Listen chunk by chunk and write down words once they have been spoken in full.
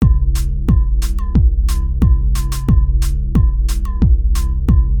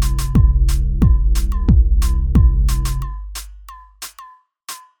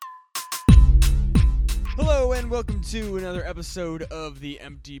to another episode of The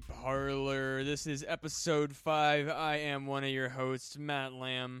Empty Parlor. This is episode 5. I am one of your hosts, Matt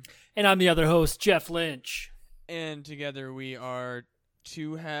Lamb. And I'm the other host, Jeff Lynch. And together we are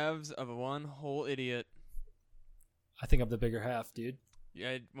two halves of one whole idiot. I think I'm the bigger half, dude.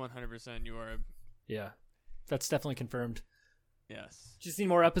 Yeah, 100% you are. Yeah, that's definitely confirmed. Yes. Just need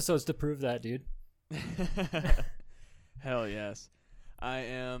more episodes to prove that, dude. Hell yes. I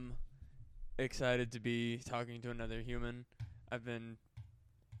am excited to be talking to another human. I've been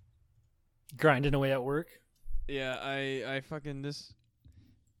grinding away at work. Yeah, I fucking this.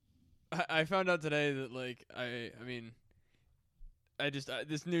 I found out today that like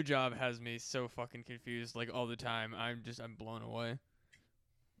this new job has me so fucking confused like all the time. I'm blown away.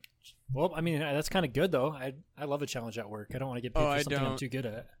 Well, I mean that's kind of good though. I love a challenge at work. I don't want to get paid for something I'm too good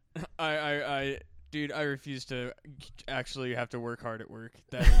at. Dude, I refuse to actually have to work hard at work.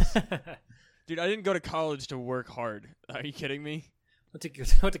 That is. Dude, I didn't go to college to work hard. Are you kidding me? I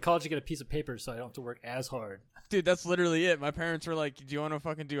went to college to get a piece of paper so I don't have to work as hard. Dude, that's literally it. My parents were like, do you want to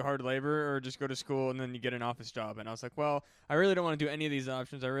fucking do hard labor or just go to school and then you get an office job? And I was like, well, I really don't want to do any of these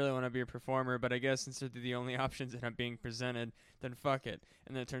options. I really want to be a performer, but I guess since they're the only options that I'm being presented, then fuck it.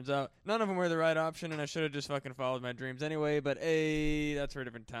 And then it turns out none of them were the right option and I should have just fucking followed my dreams anyway, but hey, that's for a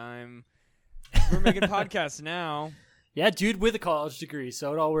different time. We're making podcasts now. Yeah, dude, with a college degree,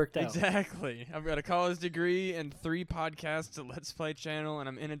 so it all worked out. Exactly. I've got a college degree and 3 podcasts, a Let's Play channel, and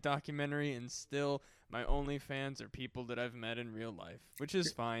I'm in a documentary, and still my only fans are people that I've met in real life, which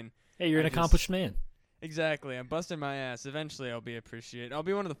is fine. Hey, you're an accomplished man. Exactly. I'm busting my ass. Eventually I'll be appreciated. I'll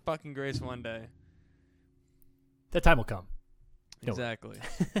be one of the fucking greats one day. That time will come. Exactly.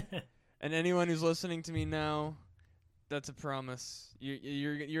 And anyone who's listening to me now, that's a promise.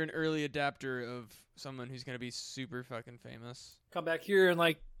 You're an early adapter of someone who's gonna be super fucking famous. Come back here in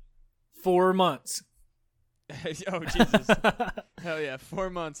like 4 months. Oh Jesus! Hell yeah, 4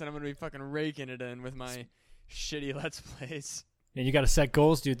 months, and I'm gonna be fucking raking it in with my shitty Let's Plays. And you gotta set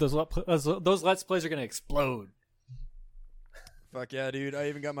goals, dude. Those Let's Plays are gonna explode. Fuck yeah, dude! I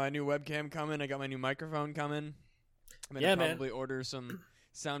even got my new webcam coming. I got my new microphone coming. I'm gonna probably order some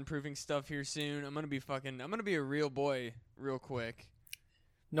soundproofing stuff here soon. I'm gonna be a real boy real quick.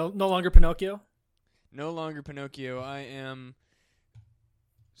 No longer Pinocchio? No longer Pinocchio. I am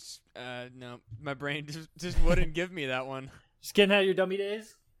no, my brain just wouldn't give me that one. Just getting out of your dummy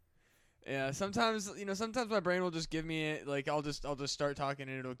days? Yeah, sometimes my brain will just give me like I'll just start talking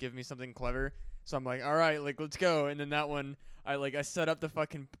and it'll give me something clever. So I'm like, all right, like let's go. And then that one I set up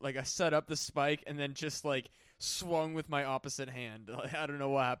the spike and then just like swung with my opposite hand. I don't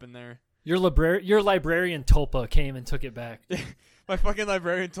know what happened there. Your librarian Tulpa came and took it back. My fucking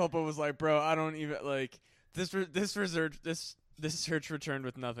librarian Tulpa was like, bro, I don't even like this search returned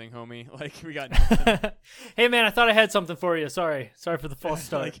with nothing, homie. Like we got nothing. Hey man, I thought I had something for you. Sorry for the false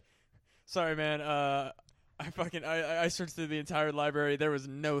start. Sorry man. I searched through the entire library. There was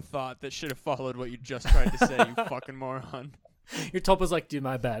no thought that should have followed what you just tried to say. You fucking moron. Your Tulpa's like, dude,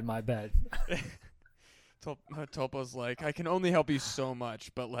 my bad. Tulpa's like, I can only help you so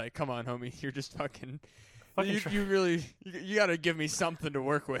much, but like, come on, homie, you're just fucking you gotta give me something to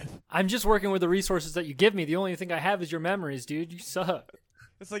work with. I'm just working with the resources that you give me. The only thing I have is your memories, dude. You suck.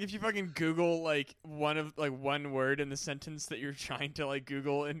 It's like if you fucking Google like one word in the sentence that you're trying to like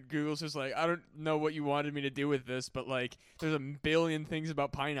Google, and Google's just like, I don't know what you wanted me to do with this, but like, there's a billion things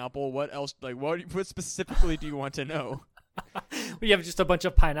about pineapple. What else? Like, what specifically do you want to know? You have just a bunch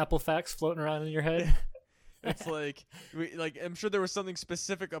of pineapple facts floating around in your head. It's like, I'm sure there was something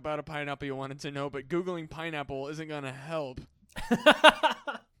specific about a pineapple you wanted to know, but Googling pineapple isn't going to help.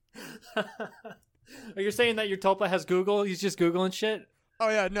 Are you saying that your Tulpa has Google? He's just Googling shit? Oh,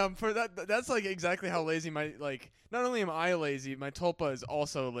 yeah, no, for that's like exactly how lazy not only am I lazy, my Tulpa is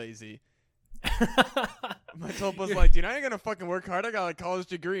also lazy. My Tulpa's like, dude, I ain't going to fucking work hard. I got a college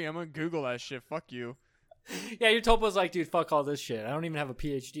degree. I'm going to Google that shit. Fuck you. Yeah, your Tulpa's like, dude, fuck all this shit. I don't even have a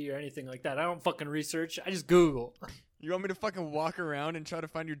PhD or anything like that. I don't fucking research. I just Google. You want me to fucking walk around and try to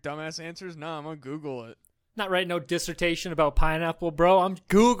find your dumbass answers? No, I'm gonna Google it. Not writing no dissertation about pineapple, bro. I'm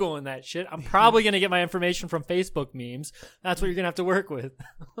Googling that shit. I'm probably gonna get my information from Facebook memes. That's what you're gonna have to work with.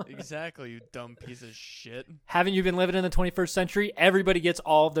 Exactly, you dumb piece of shit. Haven't you been living in the 21st century? Everybody gets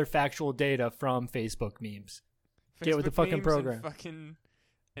all of their factual data from Facebook memes. Get with the fucking program.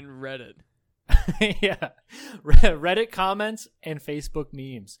 And Reddit. Yeah, Reddit comments and Facebook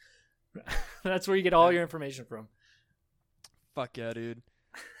memes. That's where you get all your information from. Fuck yeah, dude.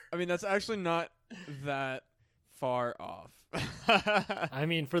 I mean, that's actually not that far off. I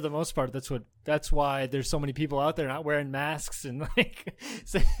mean, for the most part, that's why there's so many people out there not wearing masks and like,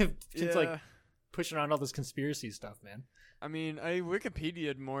 it's like pushing around all this conspiracy stuff, man. I mean, I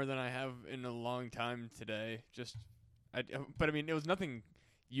Wikipedia'd more than I have in a long time today. But I mean, it was nothing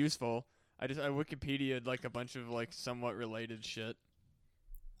useful. I Wikipedia'd like a bunch of like somewhat related shit.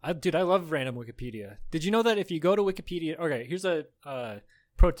 Dude, I love random Wikipedia. Did you know that if you go to Wikipedia, okay, here's a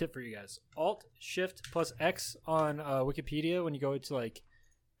pro tip for you guys. Alt Shift plus X on Wikipedia when you go to like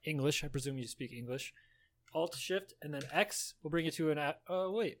English. I presume you speak English. Alt Shift and then X will bring you to an app.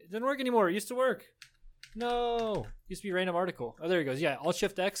 Oh wait, it doesn't work anymore. It used to work. No, used to be random article. Oh, there it goes. Yeah, Alt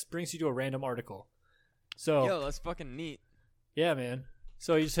Shift X brings you to a random article. So yo, that's fucking neat. Yeah, man.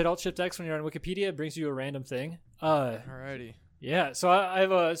 So you just hit Alt Shift X when you're on Wikipedia. It brings you a random thing. Alrighty. Yeah. So I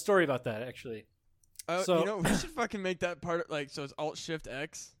have a story about that actually. So you know, we should fucking make that part like so. It's Alt Shift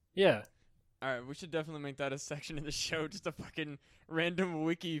X. Yeah. All right, we should definitely make that a section in the show, just a fucking random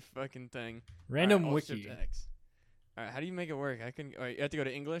wiki fucking thing. Random Alt wiki. Shift X. All right, how do you make it work? All right, you have to go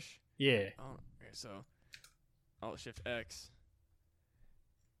to English. Yeah. Oh, okay, so Alt Shift X.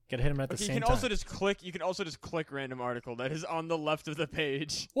 Gotta hit them at the same time. You can also just click random article that is on the left of the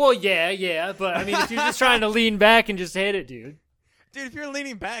page. Well, yeah, but I mean, if you're just trying to lean back and just hit it, dude. Dude, if you're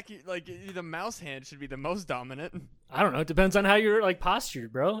leaning back, the mouse hand should be the most dominant. I don't know. It depends on how you're like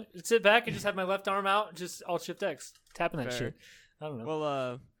postured, bro. Sit back and just have my left arm out, and just Alt Shift X, tapping that shit. I don't know.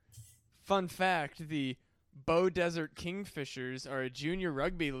 Well, fun fact: the Bow Desert Kingfishers are a junior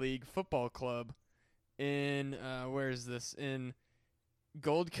rugby league football club in where is this? In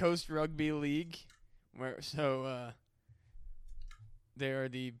Gold Coast Rugby League. They are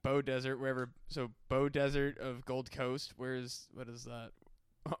the Bow Desert, Bow Desert of Gold Coast. What is that?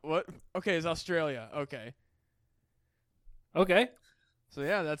 What? Okay, it's Australia. Okay. So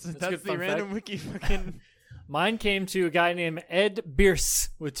yeah, that's the random fact. Wiki fucking. Mine came to a guy named Ed Bierce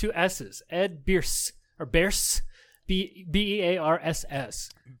with 2 S's. Ed Bierce or Bears, Bearss.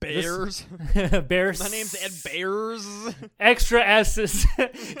 Bears. Bears. My name's Ed Bears. Extra S's.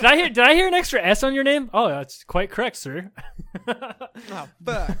 Did I hear an extra S on your name? Oh, that's quite correct, sir. Oh,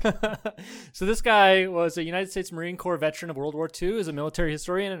 fuck. So this guy was a United States Marine Corps veteran of World War II, is a military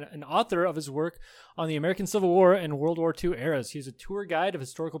historian and an author of his work on the American Civil War and World War II eras. He's a tour guide of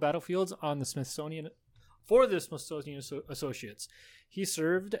historical battlefields on the Smithsonian for the Smithsonian Associates. He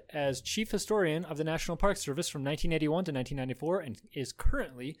served as chief historian of the National Park Service from 1981 to 1994 and is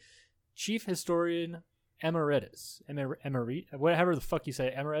currently chief historian emeritus. Whatever the fuck you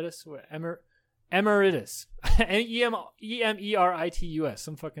say, emeritus? Emeritus. Emeritus.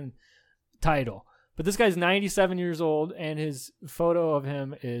 Some fucking title. But this guy's 97 years old, and his photo of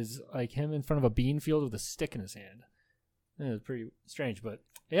him is like him in front of a bean field with a stick in his hand. It's pretty strange, but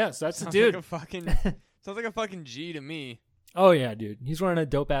yeah, so that's the dude. Sounds like a fucking G to me. Oh yeah, dude. He's wearing a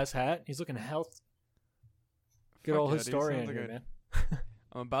dope ass hat. He's looking health. Good old historian here, man.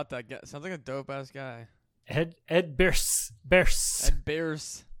 I'm about that guy. Sounds like a dope ass guy. Ed Bierce. Ed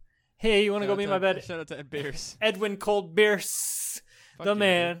Bierce. Hey, you want to go meet my bed? Shout out to Ed Bierce. Edwin Cold Bierce. The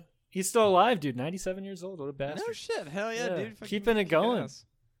man. Dude. He's still alive, dude. 97 years old. What a bastard. No shit. Hell yeah, dude. Keeping it going. Ass.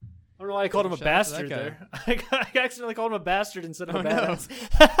 I don't know why I called him a bastard there. I accidentally called him a bastard instead of a badass.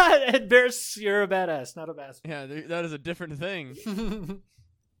 No. Ed Bierce, you're a badass, not a bastard. Yeah, that is a different thing.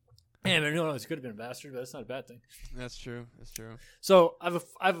 Yeah, but no, it could have been a bastard, but that's not a bad thing. That's true. So I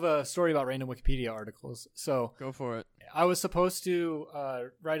have a story about random Wikipedia articles. So go for it. I was supposed to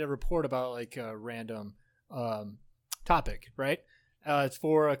write a report about like a random topic, right? It's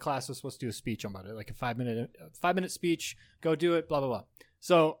for a class was supposed to do a speech about it, like a 5-minute speech. Go do it. Blah blah blah.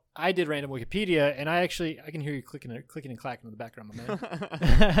 So I did random Wikipedia, and I can hear you clicking and clacking in the background, my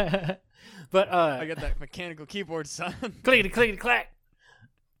man. But I got that mechanical keyboard, son. Clickety clack.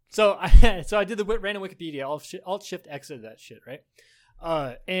 So I did the random Wikipedia. Alt Shift exited that shit, right?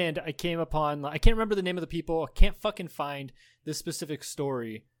 And I came upon, I can't remember the name of the people. I can't fucking find this specific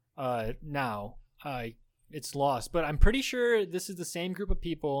story now. It's lost, but I'm pretty sure this is the same group of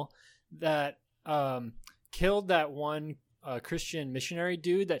people that killed that one Christian missionary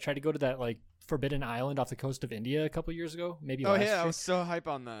dude that tried to go to that like forbidden island off the coast of India a couple years ago. Maybe. Oh last yeah, year. I was so hype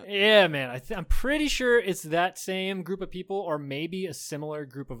on that. Yeah, man. I'm pretty sure it's that same group of people, or maybe a similar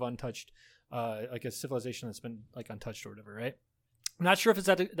group of untouched, like a civilization that's been like untouched or whatever. Right. I'm not sure if it's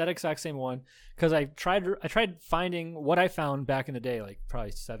that exact same one because I tried finding what I found back in the day, like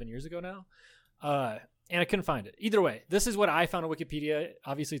probably 7 years ago now. And I couldn't find it. Either way, this is what I found on Wikipedia.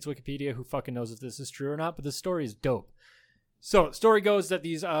 Obviously, it's Wikipedia. Who fucking knows if this is true or not? But the story is dope. So story goes that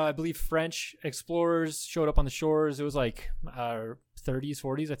these, I believe, French explorers showed up on the shores. It was like 30s,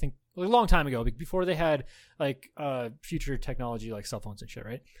 40s, I think, a long time ago, before they had like future technology like cell phones and shit,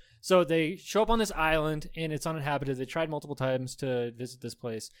 right? So they show up on this island and it's uninhabited. They tried multiple times to visit this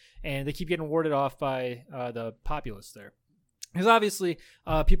place, and they keep getting warded off by the populace there. Because obviously,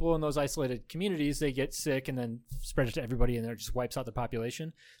 people in those isolated communities, they get sick and then spread it to everybody, and it just wipes out the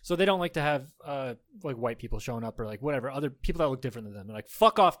population. So they don't like to have like white people showing up or like whatever, other people that look different than them. They're like,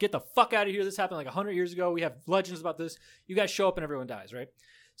 fuck off, get the fuck out of here. This happened like 100 years ago. We have legends about this. You guys show up and everyone dies, right?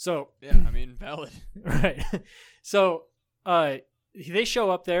 So yeah, I mean, valid. Right. So they show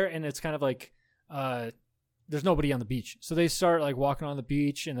up there, and it's kind of like there's nobody on the beach. So they start like walking on the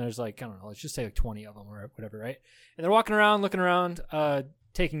beach, and there's like, I don't know, let's just say like 20 of them or whatever, right? And they're walking around, looking around,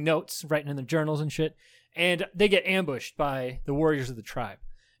 taking notes, writing in their journals and shit. And they get ambushed by the warriors of the tribe.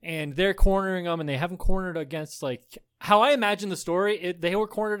 And they're cornering them, and they have them cornered against, like, how I imagine the story, they were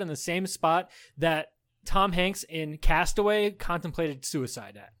cornered in the same spot that Tom Hanks in Castaway contemplated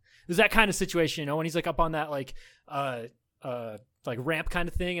suicide at. It was that kind of situation, you know, when he's like up on that like ramp kind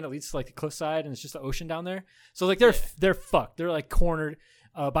of thing, and it leads to like the cliffside, and it's just the ocean down there. So like they're fucked. They're like cornered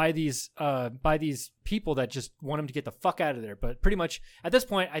by these people that just want them to get the fuck out of there. But pretty much at this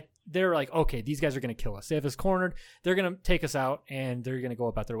point, they're like, okay, these guys are gonna kill us. They have us cornered. They're gonna take us out, and they're gonna go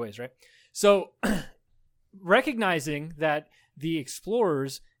about their ways, right? So recognizing that the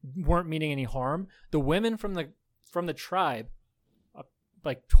explorers weren't meaning any harm, the women from the tribe,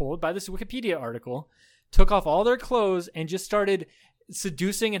 like told by this Wikipedia article, took off all their clothes and just started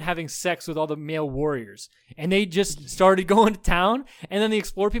seducing and having sex with all the male warriors. And they just started going to town. And then the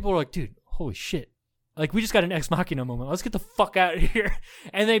explorer people were like, dude, holy shit. Like, we just got an Ex Machina moment. Let's get the fuck out of here.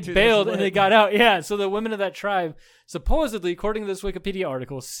 And they bailed and they got out. Yeah, so the women of that tribe, supposedly, according to this Wikipedia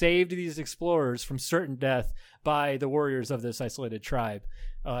article, saved these explorers from certain death by the warriors of this isolated tribe.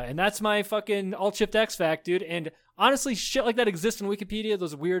 And that's my fucking alt-shift X fact, dude. And honestly, shit like that exists in Wikipedia,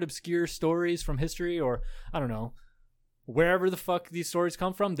 those weird, obscure stories from history, or, I don't know, wherever the fuck these stories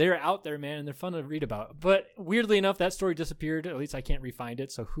come from. They're out there, man, and they're fun to read about. But weirdly enough, that story disappeared. At least I can't re-find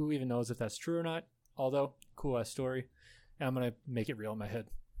it, so who even knows if that's true or not. Although, cool-ass story. And I'm going to make it real in my head.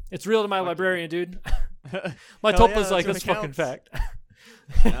 It's real to my librarian, dude. My top was like, that's fucking fact.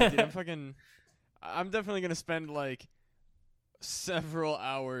 Nah, dude, I'm definitely going to spend, like, several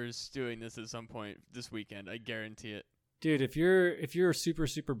hours doing this at some point this weekend. I guarantee it. Dude, if you're super,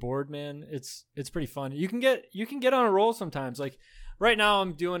 super bored, man, it's pretty fun. You can get on a roll sometimes. Like, right now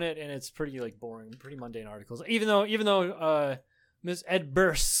I'm doing it, and it's pretty, like, boring, pretty mundane articles. Even though Miss Ed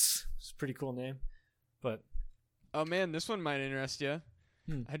Bursts is a pretty cool name. But oh man, this one might interest you.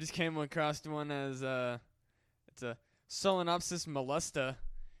 I just came across one as it's a Solenopsis molesta.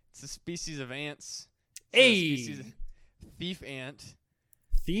 It's a species of ants. Species of thief ant.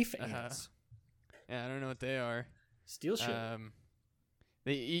 Thief ants. Yeah, I don't know what they are. Steal shit.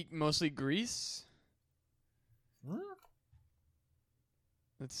 They eat mostly grease. What?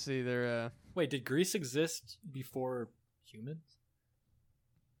 Let's see. They're Wait, did grease exist before humans?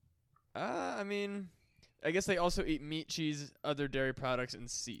 I mean, I guess they also eat meat, cheese, other dairy products, and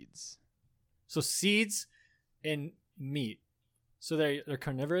seeds. So seeds and meat. So they're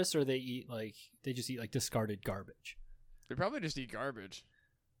carnivorous, or they just eat like discarded garbage. They probably just eat garbage.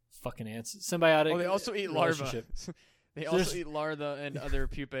 Fucking ants. Symbiotic. Oh, they also eat larvae. They also eat larvae and other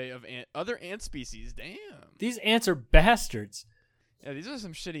pupae of other ant species. Damn. These ants are bastards. Yeah, these are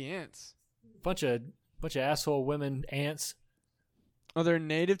some shitty ants. Bunch of asshole women ants. Oh, they're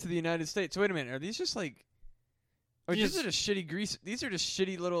native to the United States. Wait a minute. Are these just like... Oh, these are just shitty grease... These are just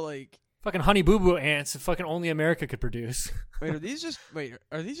shitty little, like... Fucking honey boo boo ants that fucking only America could produce. Wait, are these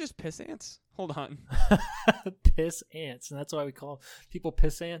just piss ants? Hold on. Piss ants. And that's why we call people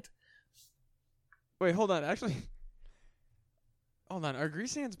piss ant. Wait, hold on. Actually... Hold on. Are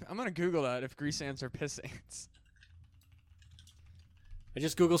grease ants... I'm going to Google that if grease ants are piss ants. I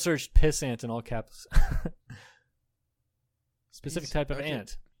just Google searched piss ant in all caps. Specific type of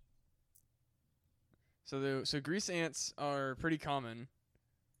ant. So grease ants are pretty common.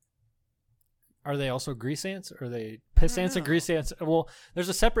 Are they also grease ants? Or are they piss ants and grease ants? Well, there's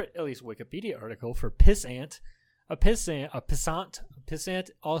a separate, at least Wikipedia article for piss ant. A pissant,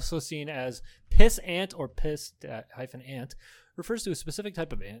 also seen as piss ant or piss-ant, refers to a specific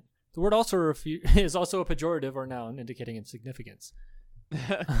type of ant. The word also is also a pejorative or noun indicating insignificance.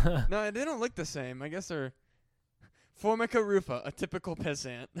 No, they don't look the same. I guess they're Formica rufa, a typical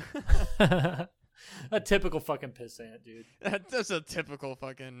pissant. A typical fucking pissant, dude. That's a typical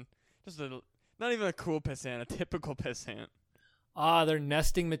fucking... not even a cool pissant, a typical pissant. Their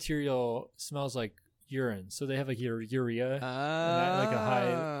nesting material smells like urine. So they have like urea, Ah. like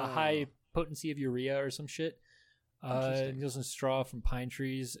a high potency of urea or some shit. Interesting. Needles and straw from pine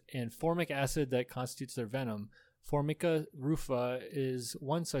trees, and formic acid that constitutes their venom. Formica rufa is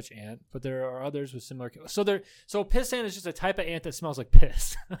one such ant, but there are others with similar. So piss ant is just a type of ant that smells like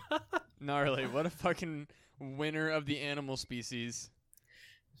piss. Gnarly. What a fucking winner of the animal species.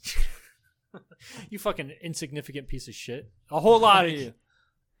 You fucking insignificant piece of shit. A whole lot of you.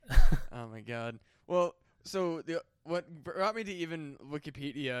 Oh my god. Well, so what brought me to even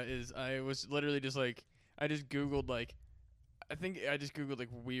Wikipedia is I was literally just like I just googled like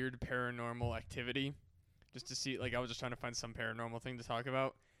weird paranormal activity just to see, like I was just trying to find some paranormal thing to talk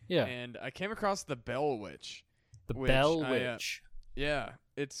about. Yeah. And I came across the Bell Witch. The Bell Witch. Yeah,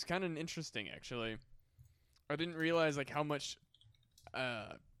 it's kind of interesting actually. I didn't realize like how much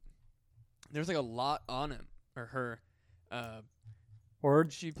there's like a lot on him or her. Or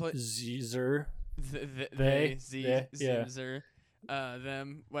she played Zer. they, yeah. Zer,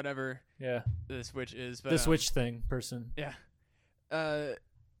 them, whatever. Yeah. This witch is. But, this witch thing person. Yeah.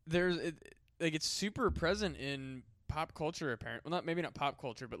 It's super present in pop culture apparently. Well, maybe not pop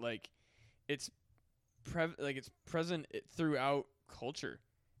culture, but like it's present throughout culture.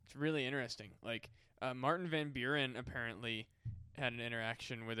 It's really interesting. Like Martin Van Buren apparently had an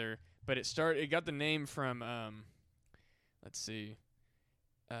interaction with her, but it got the name from let's see.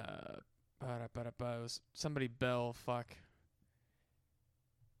 It was somebody Bell, fuck.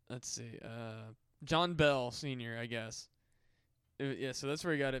 Let's see. John Bell Sr., I guess. Yeah, so that's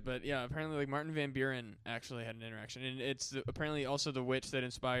where he got it. But yeah, apparently like Martin Van Buren actually had an interaction. And it's apparently also the witch that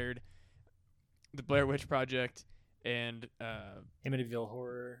inspired the Blair Witch Project and Amityville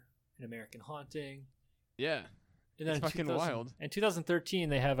Horror, An American Haunting. Yeah. And then it's fucking wild. In 2013,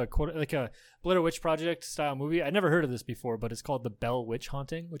 they have a Blair Witch Project style movie. I never heard of this before, but it's called The Bell Witch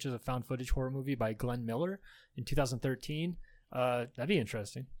Haunting, which is a found footage horror movie by Glenn Miller in 2013. That'd be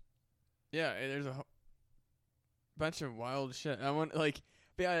interesting. Yeah, there's a bunch of wild shit. I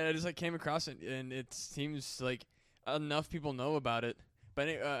just like came across it, and it seems like enough people know about it. But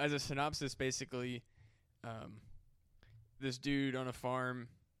as a synopsis, basically, this dude on a farm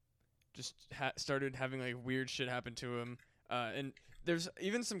just started having like weird shit happen to him, and there's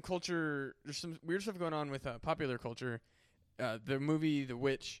even some culture. There's some weird stuff going on with popular culture. The movie The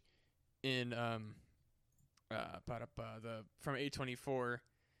Witch in from A24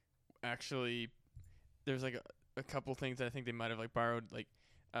 actually there's like a couple things that I think they might have like borrowed, like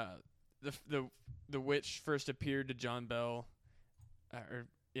the witch first appeared to John Bell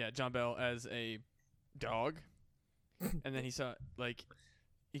John Bell as a dog, and then he saw like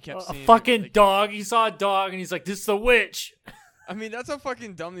he kept seeing a fucking like, dog. He saw a dog and he's like, "This is the witch." I mean, that's how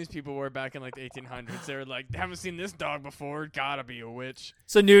fucking dumb these people were back in like the 1800s. They were like, "Haven't seen this dog before. Gotta be a witch."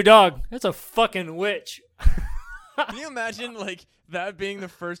 It's a new dog. That's a fucking witch. Can you imagine like that being the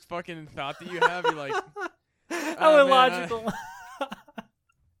first fucking thought that you have? You're like, how illogical.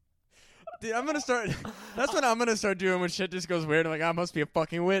 Dude, I'm gonna start. That's what I'm gonna start doing when shit just goes weird. I'm like, I must be a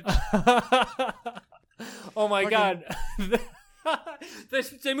fucking witch. Oh my god.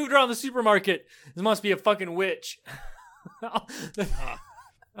 They moved around the supermarket. This must be a fucking witch.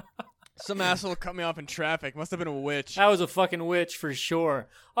 Some asshole cut me off in traffic. Must have been a witch. That was a fucking witch for sure.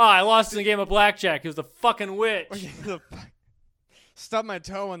 Oh, I lost in a game of blackjack. It was the fucking witch. Stub my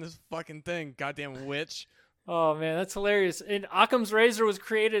toe on this fucking thing. Goddamn witch. Oh man, that's hilarious. And Occam's razor was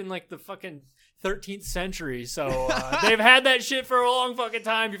created in like the fucking 13th century, so they've had that shit for a long fucking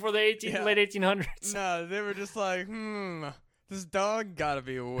time before the late 1800s. No, they were just like, this dog gotta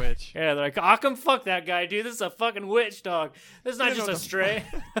be a witch. Yeah, they're like, Occam, fuck that guy, dude. This is a fucking witch dog. This is not just a stray.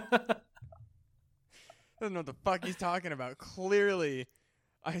 Doesn't know what the fuck he's talking about. Clearly,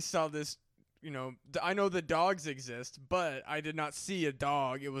 I saw this. You know, I know the dogs exist, but I did not see a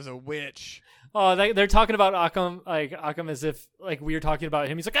dog. It was a witch. Oh, they're talking about Occam as if like we were talking about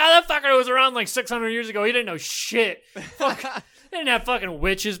him. He's like, that fucker was around like 600 years ago. He didn't know shit. Fuck, they didn't have fucking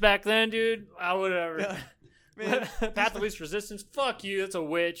witches back then, dude. Whatever. Yeah. Man, Path of least resistance. Fuck you. That's a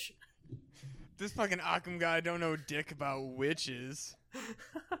witch. This fucking Occam guy don't know dick about witches.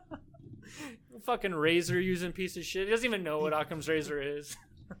 Fucking razor using piece of shit. He doesn't even know what Occam's razor is.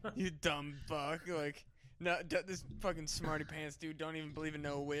 You dumb fuck. Like, no, this fucking smarty pants dude don't even believe in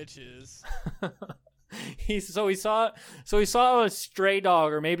no witches. he saw a stray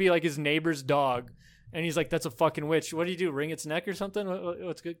dog or maybe like his neighbor's dog, and he's like, "That's a fucking witch." What do you do? Wring its neck or something?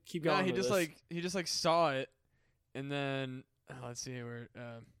 What's good? Keep going. Nah, he just saw it, and then let's see where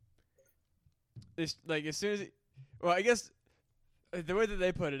it's like as soon as I guess the way that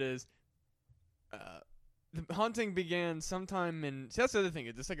they put it is the haunting began sometime in. See, that's the other thing.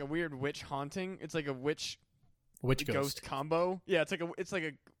 It's like a weird witch haunting. It's like a witch ghost combo. Yeah, it's like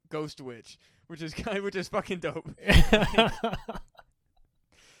a ghost witch, which is fucking dope.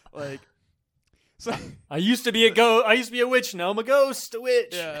 Like, so I used to be a witch. Now I'm a ghost, a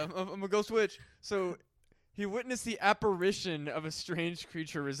witch. Yeah, I'm a ghost witch. So he witnessed the apparition of a strange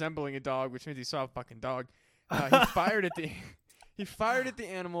creature resembling a dog, which means he saw a fucking dog. He fired at the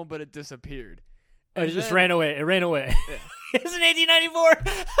animal, but it disappeared. It just ran away. It ran away. Yeah. It was in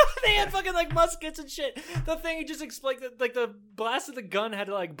 1894. They had fucking like muskets and shit. The thing just explained that like the blast of the gun had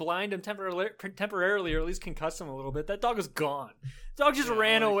to like blind him temporarily, or at least concuss him a little bit. That dog is gone. The dog just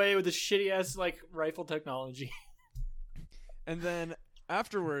ran away with the shitty ass like rifle technology. And then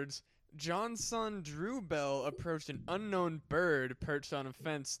afterwards, John's son Drew Bell approached an unknown bird perched on a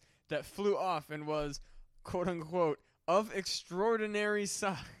fence that flew off and was, quote unquote, of extraordinary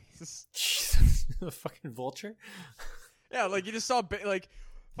size. Jesus, the fucking vulture. Yeah, like you just saw, like,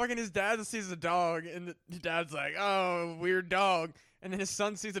 fucking his dad sees a dog, and the dad's like, "Oh, weird dog," and then his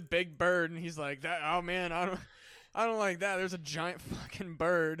son sees a big bird, and he's like, "That, oh man, I don't like that. There's a giant fucking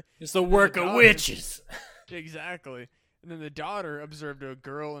bird. It's the work of witches." Exactly. And then the daughter observed a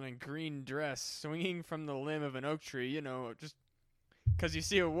girl in a green dress swinging from the limb of an oak tree. You know, just because you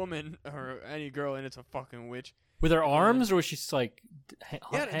see a woman or any girl, and it's a fucking witch. With her arms, or was she just like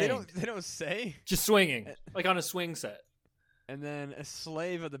hanged? They don't say. Just swinging, like on a swing set. And then a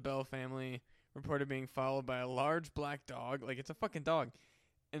slave of the Bell family reported being followed by a large black dog, like it's a fucking dog.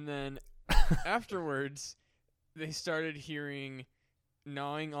 And then afterwards, they started hearing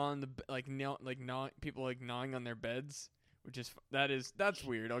gnawing on the people like gnawing on their beds, which is that's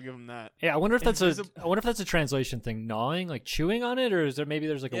weird. I'll give them that. Yeah, I wonder if that's a translation thing. Gnawing, like chewing on it, or is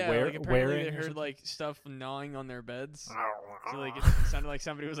there's like a wearing? They heard like stuff gnawing on their beds. So like it sounded like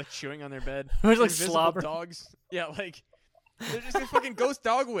somebody was like chewing on their bed. It was like slobber dogs. Yeah, like they're just a fucking ghost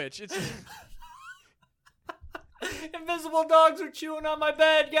dog witch. It's invisible dogs are chewing on my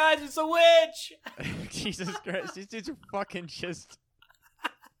bed, guys. It's a witch. Jesus Christ, these dudes are fucking just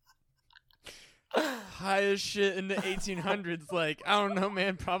high as shit in the 1800s. Like, I don't know,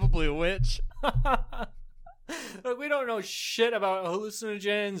 man. Probably a witch. Look, we don't know shit about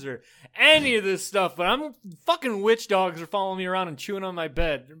hallucinogens or any of this stuff, but fucking witch dogs are following me around and chewing on my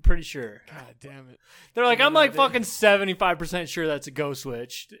bed. I'm pretty sure. God damn it. They're like, I'm like fucking 75% sure that's a ghost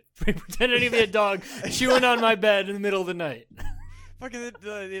witch. Pretending to be a dog chewing on my bed in the middle of the night. Fucking,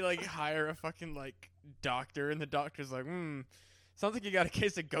 they like hire a fucking like doctor, and the doctor's like, sounds like you got a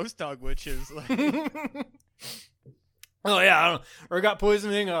case of ghost dog witches. Like, oh yeah, I don't know. Or got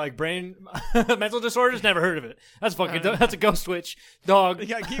poisoning, or like brain mental disorders. Never heard of it. That's fucking. That's a ghost witch dog.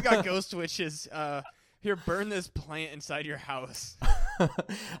 You got ghost witches. Here, burn this plant inside your house.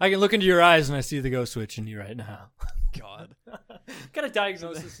 I can look into your eyes and I see the ghost witch in you right now. God, what kind of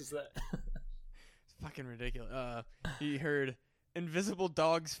diagnosis is that? It's fucking ridiculous. He heard invisible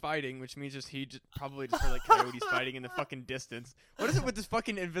dogs fighting, which means he probably just heard like coyotes fighting in the fucking distance. What is it with this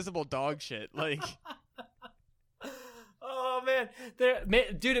fucking invisible dog shit? Like, oh man,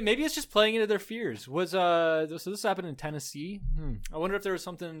 dude, maybe it's just playing into their fears. So this happened in Tennessee. I wonder if there was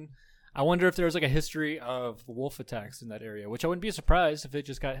something. I wonder if there was like a history of wolf attacks in that area, which I wouldn't be surprised if it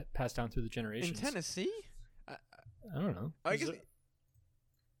just got passed down through the generations. In Tennessee? I don't know. I guess.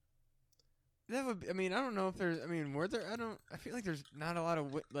 That would. I mean, I don't know if there's. I mean, were there? I feel like there's not a lot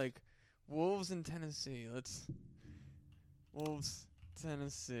of like wolves in Tennessee. Wolves,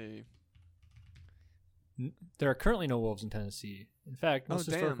 Tennessee. There are currently no wolves in Tennessee. In fact, most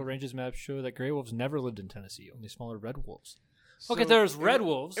historical ranges maps show that gray wolves never lived in Tennessee. Only smaller red wolves. So okay, there's red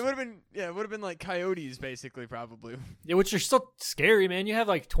wolves. It would have been. Yeah, it would have been like coyotes, basically, probably. Yeah, which are still scary, man. You have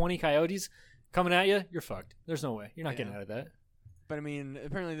like 20 coyotes coming at you. You're fucked. There's no way. You're not getting out of that. But, I mean,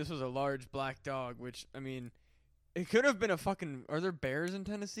 apparently this was a large black dog, which, I mean, it could have been a fucking... Are there bears in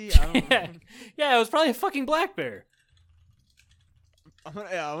Tennessee? I don't know. Yeah, it was probably a fucking black bear. I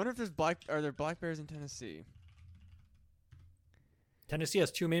wonder if there's are there black bears in Tennessee? Tennessee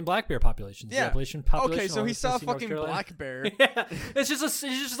has two main black bear populations. Yeah. Population okay, so he saw a fucking black bear. Yeah, it's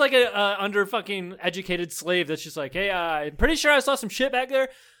just like a under fucking educated slave that's just like, hey, I'm pretty sure I saw some shit back there.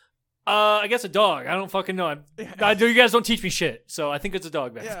 I guess a dog. I don't fucking know. You guys don't teach me shit, so I think it's a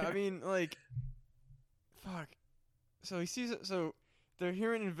dog back there. Yeah, I mean, like, fuck. So he sees it. So they're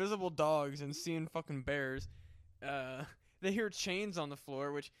hearing invisible dogs and seeing fucking bears. They hear chains on the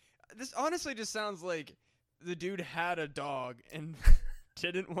floor, which this honestly just sounds like the dude had a dog and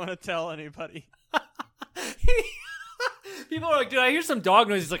didn't want to tell anybody. People are like, dude, I hear some dog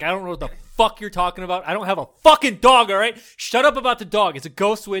noise. He's like, I don't know what the fuck you're talking about. I don't have a fucking dog, all right? Shut up about the dog. It's a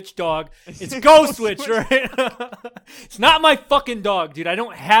Ghost Witch dog. It's Ghost Witch, right? It's not my fucking dog, dude. I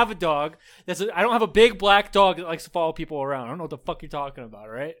don't have a dog. I don't have a big black dog that likes to follow people around. I don't know what the fuck you're talking about, all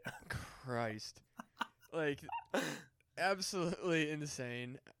right? Christ. Like, absolutely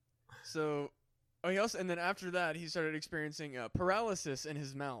insane. So, and then after that, he started experiencing paralysis in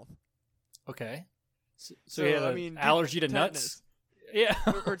his mouth. Okay. So he had an allergy to nuts? Yeah.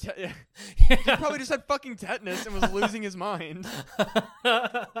 Yeah. He probably just had fucking tetanus and was losing his mind.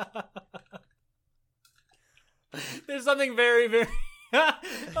 There's something very, very...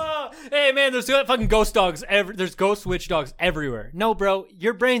 oh, hey, man, there's fucking ghost dogs. There's ghost witch dogs everywhere. No, bro,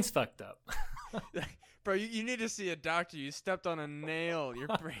 your brain's fucked up. Bro, you need to see a doctor. You stepped on a nail. Your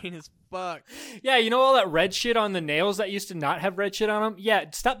brain is fucked. Yeah, you know all that red shit on the nails that used to not have red shit on them? Yeah,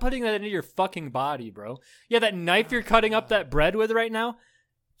 stop putting that into your fucking body, bro. Yeah, that knife you're cutting up that bread with right now?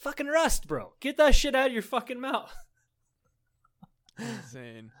 Fucking rust, bro. Get that shit out of your fucking mouth.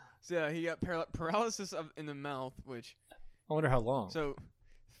 Insane. So, yeah, he got paralysis in the mouth, which... I wonder how long. So,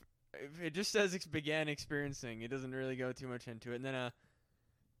 it just says began experiencing. It doesn't really go too much into it. And then,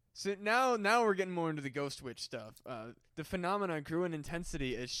 so now we're getting more into the ghost witch stuff. The phenomena grew in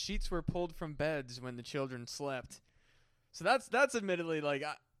intensity as sheets were pulled from beds when the children slept. So that's admittedly like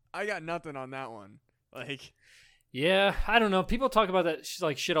I got nothing on that one. Like, yeah, I don't know. People talk about that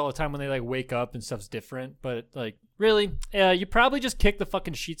like shit all the time when they like wake up and stuff's different. But like, really, you probably just kicked the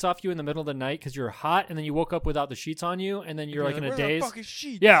fucking sheets off you in the middle of the night because you're hot, and then you woke up without the sheets on you, and then you're like in a daze.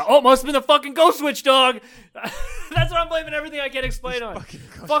 Yeah, oh, must have been the fucking ghost witch dog. That's what I'm blaming everything I can't explain on.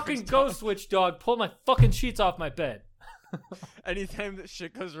 Fucking ghost witch dog pulled my fucking sheets off my bed. Anytime that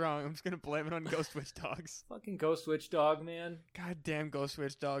shit goes wrong, I'm just gonna blame it on ghost witch dogs. Fucking ghost witch dog, man. Goddamn ghost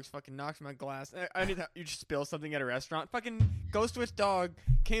witch dogs fucking knocked my glass. You just spill something at a restaurant. Fucking ghost witch dog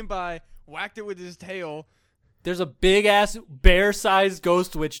came by, whacked it with his tail. There's a big ass bear-sized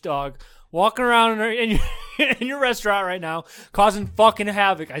ghost witch dog walking around in your restaurant right now, causing fucking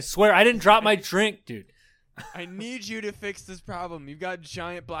havoc. I swear, I didn't drop my drink, dude. I need you to fix this problem. You've got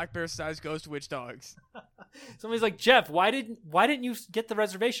giant black bear-sized ghost witch dogs. Somebody's like, Jeff, why didn't you get the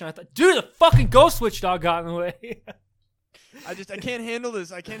reservation? I thought, dude, the fucking ghost witch dog got in the way. I can't handle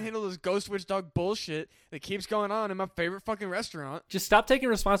this. I can't handle this ghost witch dog bullshit that keeps going on in my favorite fucking restaurant. Just stop taking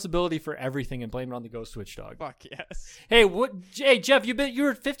responsibility for everything and blame it on the ghost witch dog. Fuck yes. Hey, Jeff, you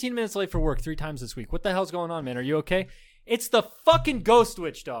were 15 minutes late for work 3 times this week. What the hell's going on, man? Are you okay? It's the fucking ghost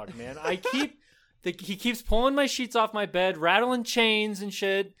witch dog, man. He keeps pulling my sheets off my bed, rattling chains and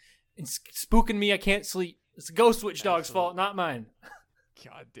shit, and spooking me. I can't sleep. It's the ghost witch dog's fault, not mine.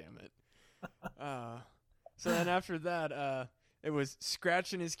 God damn it. So then after that, it was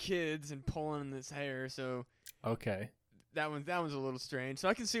scratching his kids and pulling his hair. So okay, that one's a little strange. So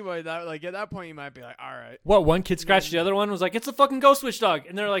I can see why that, like, at that point you might be like, all right. What, one kid scratched the other one? Was like, it's the fucking ghost witch dog,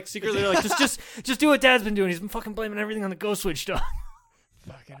 and they're like secretly like, just do what Dad's been doing. He's been fucking blaming everything on the ghost witch dog.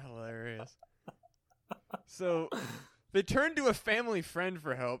 Fucking hilarious. So they turned to a family friend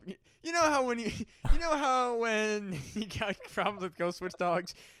for help. You know how when you got problems with ghost witch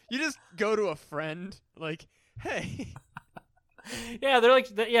dogs, you just go to a friend, like, hey. Yeah, they're like,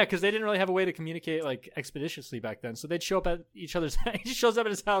 yeah, because they didn't really have a way to communicate like expeditiously back then. So they'd show up at each other's. He just shows up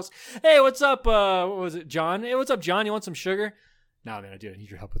at his house. Hey, what's up? What was it, John? Hey, what's up, John? You want some sugar? Nah, man, I need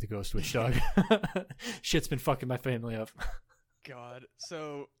your help with the ghost witch dog. Shit's been fucking my family up. God.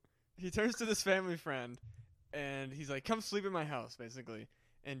 So he turns to this family friend, and he's like, "Come sleep in my house," basically.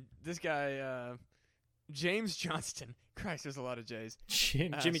 And this guy, James Johnston. Christ, there's a lot of J's.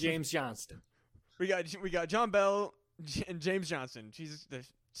 Jimmy James Johnston. We got John Bell and James Johnston. Jesus,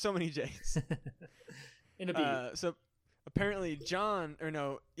 there's so many J's. In a B. So apparently James.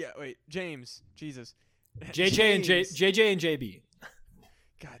 Jesus. JJ and JB.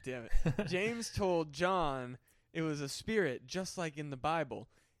 God damn it. James told John it was a spirit, just like in the Bible.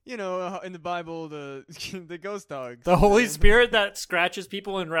 You know, in the Bible, the ghost dog. The Holy Spirit that scratches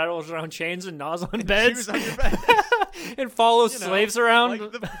people and rattles around chains and gnaws on beds. On your bed. And follows slaves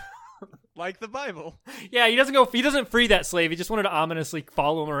around. Like the Bible. Yeah, he doesn't free that slave. He just wanted to ominously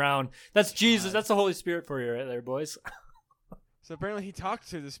follow him around. That's Jesus. God. That's the Holy Spirit for you right there, boys. So apparently he talked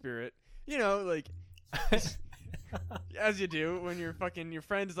to the spirit. You know, like, as you do when your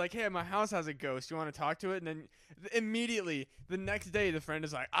friend is like, hey, my house has a ghost. You want to talk to it? And then immediately the next day the friend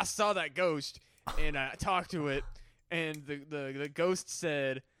is like, I saw that ghost and I talked to it. And the ghost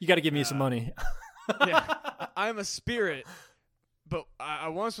said, you got to give me some money. Yeah, I'm a spirit. But I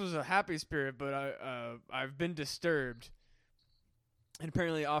once was a happy spirit, but I've been disturbed. And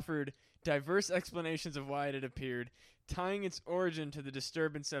apparently offered diverse explanations of why it had appeared. tying its origin to the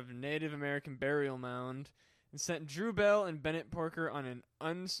disturbance of Native American burial mound, and sent Drew Bell and Bennett Porker on an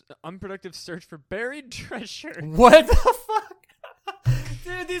unproductive search for buried treasure. What the fuck?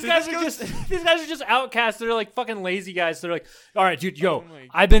 Dude, these Dude, guys are just outcasts. They're like fucking lazy guys. They're like, all right, dude, yo,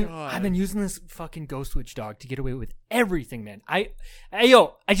 I've been using this fucking Ghost Witch dog to get away with everything, man. I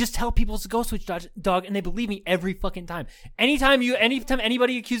just tell people it's a Ghost Witch dog, and they believe me every fucking time. Anytime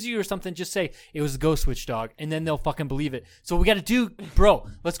anybody accuses you or something, just say it was a Ghost Witch dog, and then they'll fucking believe it. So what we got to do, bro,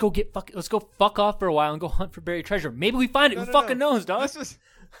 let's go fuck off for a while and go hunt for buried treasure. Maybe we find it. Who fucking knows, dog?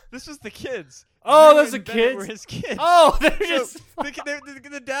 This was the kids. Oh, those are kids. Were his kids. Oh, they're just.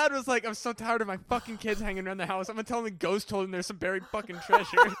 The dad was like, "I'm so tired of my fucking kids hanging around the house. I'm gonna tell them the ghost told them there's some buried fucking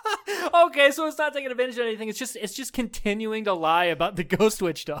treasure." Okay, so it's not taking advantage of anything. It's just continuing to lie about the Ghost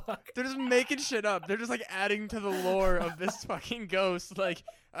Witch dog. They're just making shit up. They're just like adding to the lore of this fucking ghost. Like,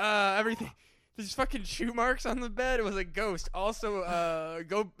 everything. There's fucking shoe marks on the bed. It was a ghost. Also,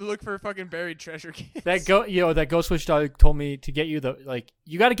 go look for fucking buried treasure, kids. That Ghost Witch dog told me to get you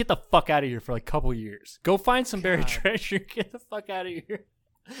you got to get the fuck out of here for like a couple years. Go find some buried treasure. Get the fuck out of here.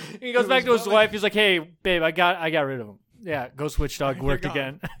 He goes back to his wife. He's like, "Hey, babe, I got rid of him." Yeah, Ghost Witch dog worked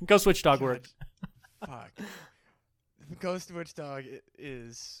again. Ghost Witch dog worked. Fuck. Ghost Witch dog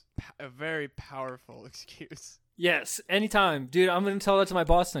is a very powerful excuse. Yes, anytime. Dude, I'm going to tell that to my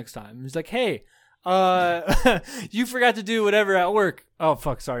boss next time. He's like, "Hey, you forgot to do whatever at work." Oh,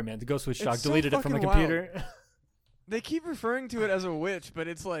 fuck, sorry, man. The Ghost Witch dog deleted it from the computer. Wild. They keep referring to it as a witch, but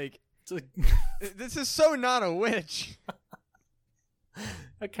it's like this is so not a witch.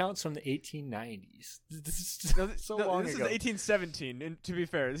 Accounts from the 1890s. This is long this ago. Is 1817, and to be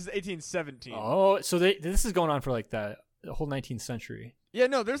fair, this is 1817. Oh, so this is going on for like the whole 19th century. Yeah,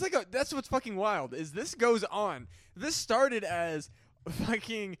 no, there's like that's what's fucking wild is this goes on. This started as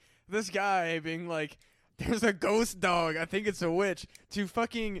fucking this guy being like, "There's a ghost dog. I think it's a witch," to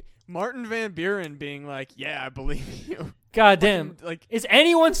fucking Martin Van Buren being like, "Yeah, I believe you." God damn. Like, is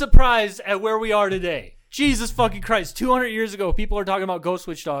anyone surprised at where we are today? Jesus fucking Christ. 200 years ago, people are talking about Ghost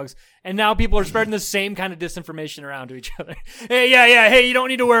Witch dogs, and now people are spreading the same kind of disinformation around to each other. Hey, hey, you don't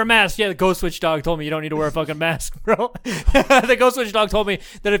need to wear a mask. Yeah, the Ghost Witch dog told me you don't need to wear a fucking mask, bro. The Ghost Witch dog told me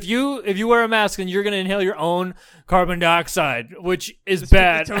that if you wear a mask, then you're going to inhale your own carbon dioxide, which is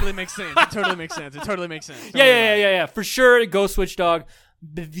bad. It totally makes sense. It totally makes sense. Yeah. For sure, Ghost Witch dog.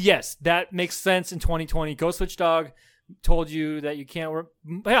 Yes, that makes sense in 2020. Ghost Witch dog told you that you can't wear.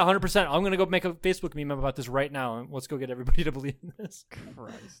 Yeah, 100%. I'm gonna go make a Facebook meme about this right now, and let's go get everybody to believe in this.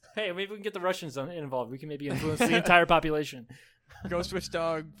 Christ. Hey, maybe we can get the Russians involved. We can maybe influence the entire population. Ghost Witch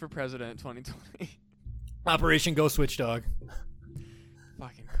dog for president 2020. Operation Ghost Witch dog.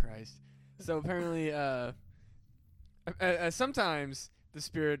 Fucking Christ. So apparently, sometimes the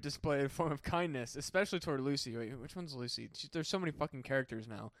spirit displayed a form of kindness, especially toward Lucy. Wait, which one's Lucy? There's so many fucking characters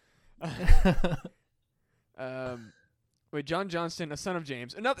now. Wait, John Johnston, a son of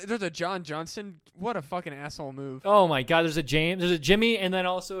James. There's a John Johnston. What a fucking asshole move. Oh my God, there's a James, there's a Jimmy, and then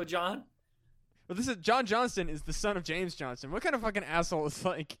also a John. Well, this is John Johnston is the son of James Johnston. What kind of fucking asshole is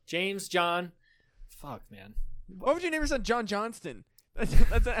like James John? Fuck, man. Why would you name your son John Johnston?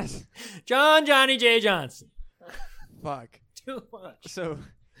 That's an ass. John Johnny J Johnson. Fuck. Too much. So,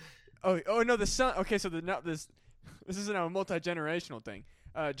 oh no, the son. Okay, so this is now a multi-generational thing.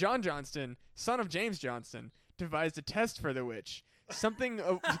 John Johnston, son of James Johnston, devised a test for the witch. Something.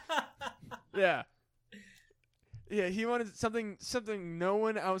 Yeah. Yeah, he wanted something no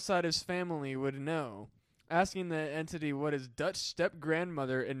one outside his family would know. Asking the entity what his Dutch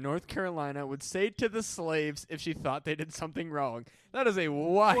step-grandmother in North Carolina would say to the slaves if she thought they did something wrong. That is a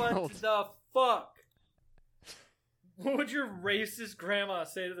wild... What the fuck? What would your racist grandma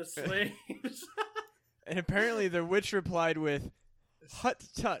say to the slaves? And apparently the witch replied with, "Hut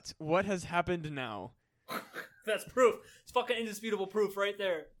tut, what has happened now?" That's proof. It's fucking indisputable proof right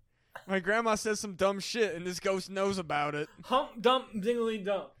there. My grandma says some dumb shit, and this ghost knows about it. Hump, dump, dingly,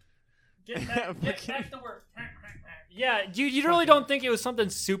 dump. Get back to work. Yeah, dude, you really don't think it was something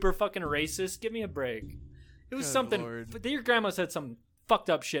super fucking racist? Give me a break. It was something. Lord. Your grandma said some fucked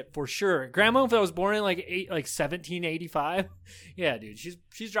up shit for sure. Grandma, if I was born in like 1785, yeah, dude,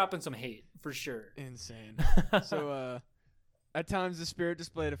 she's dropping some hate for sure. Insane. So, at times the spirit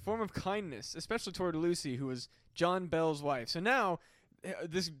displayed a form of kindness, especially toward Lucy, who was John Bell's wife. So now,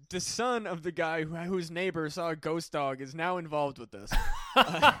 the son of the guy whose neighbor saw a ghost dog is now involved with this.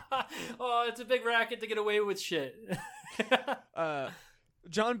 Oh, it's a big racket to get away with shit.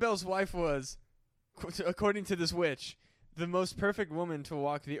 John Bell's wife was, according to this witch, the most perfect woman to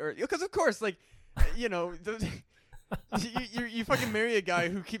walk the earth. Because of course, like, you know, you fucking marry a guy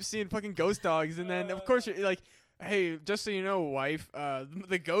who keeps seeing fucking ghost dogs, and then of course you're like, hey, just so you know, wife,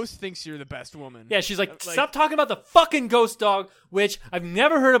 the ghost thinks you're the best woman. Yeah, she's like, stop talking about the fucking ghost dog, which I've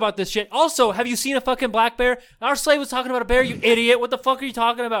never heard about this shit. Also, have you seen a fucking black bear? Our slave was talking about a bear, you idiot. What the fuck are you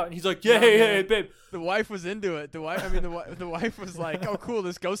talking about? And he's like, yeah, hey, babe. The wife was into it. The wife was like, oh, cool,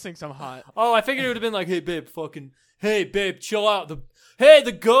 this ghost thinks I'm hot. Oh, I figured it would have been like, hey, babe, chill out.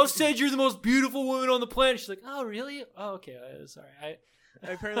 The ghost said you're the most beautiful woman on the planet. She's like, oh, really? Oh, okay, sorry.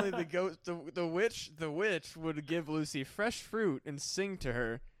 Apparently, the witch would give Lucy fresh fruit and sing to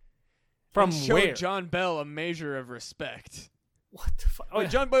her. From and where? John Bell a measure of respect. What the fuck?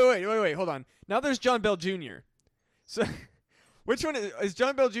 Wait, hold on. Now there's John Bell Jr. So, which one is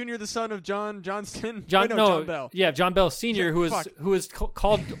John Bell Jr. the son of John Johnston? John Bell. Yeah, John Bell Sr. Yeah, who was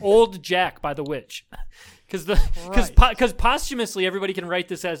called Old Jack by the witch. Because posthumously everybody can write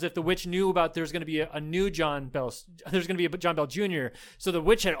this as if the witch knew about there's going to be a new John Bell. There's going to be a John Bell Jr. So the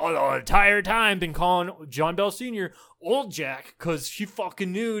witch had the entire time been calling John Bell Sr. Old Jack because she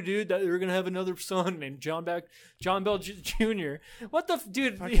fucking knew, dude, that they were going to have another son named John Bell Jr. What the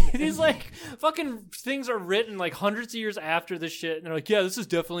dude? These like fucking things are written like hundreds of years after this shit, and they're like, yeah, this is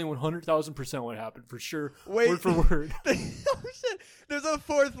definitely 100,000% what happened for sure. Wait, word for word. Oh shit! There's a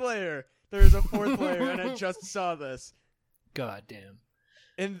fourth layer. There's a fourth layer, and I just saw this. God damn.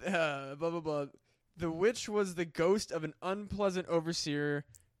 And blah blah blah. The witch was the ghost of an unpleasant overseer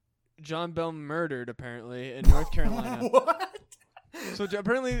John Bell murdered, apparently, in North Carolina. What? So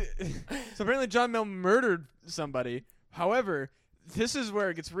apparently John Bell murdered somebody. However, this is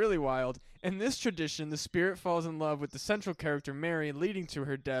where it gets really wild. In this tradition, the spirit falls in love with the central character Mary, leading to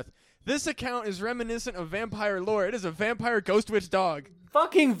her death. This account is reminiscent of vampire lore. It is a vampire ghost witch dog.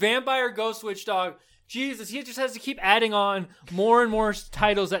 Fucking vampire ghost witch dog. Jesus, he just has to keep adding on more and more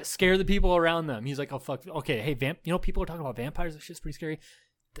titles that scare the people around them. He's like, oh fuck, okay, hey, people are talking about vampires. That shit's pretty scary.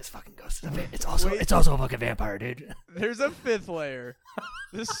 This fucking ghost is it's also a fucking vampire, dude. There's a fifth layer.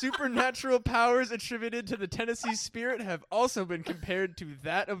 The supernatural powers attributed to the Tennessee spirit have also been compared to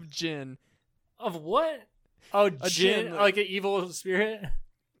that of Jinn. Of what? Oh, Jinn, like an evil spirit?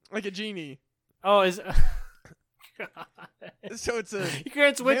 Like a genie. Oh, is so it's a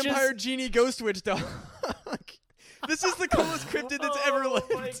vampire genie ghost witch dog. This is the coolest cryptid that's ever lived.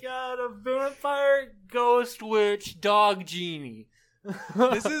 Oh my god, a vampire ghost witch dog genie.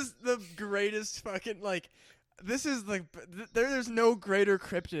 This is the greatest fucking this is there's no greater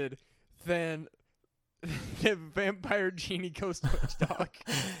cryptid than the vampire genie ghost witch dog.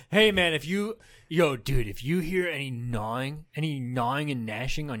 Hey man, if you hear any gnawing and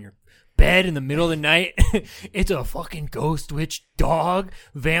gnashing on your bed in the middle of the night, it's a fucking ghost witch dog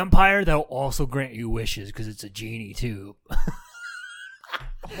vampire that'll also grant you wishes because it's a genie too.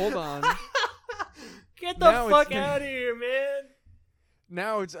 Hold on. Get the fuck out of here, man.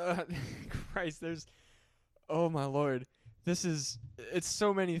 Now it's Christ, there's oh my lord. It's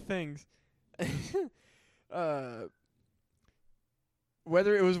so many things.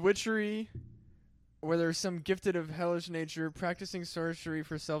 Whether it was witchery, whether some gifted of hellish nature, practicing sorcery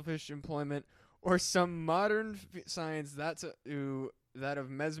for selfish employment, or some modern science that of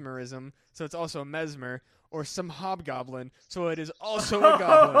mesmerism, so it's also a mesmer, or some hobgoblin, so it is also a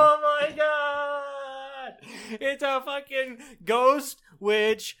goblin. Oh my god! It's a fucking ghost,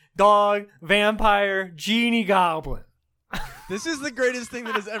 witch, dog, vampire, genie goblin. This is the greatest thing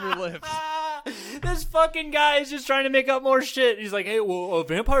that has ever lived. This fucking guy is just trying to make up more shit. He's like, hey, well,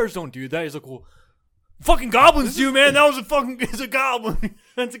 vampires don't do that. He's like, well, fucking goblins do, man. That was it's a goblin.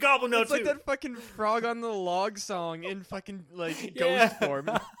 It's a goblin now, it's too. It's like that fucking Frog on the Log song in fucking, ghost form.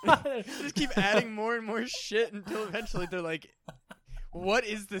 They just keep adding more and more shit until eventually they're like, what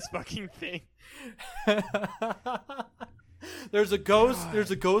is this fucking thing? There's a ghost. God. There's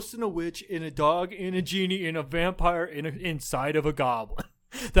a ghost and a witch and a dog and a genie and a vampire inside of a goblin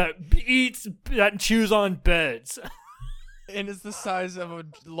that chews on beds. And it's the size of a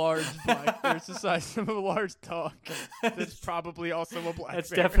large black bear. It's the size of a large dog. That's probably also a black bear.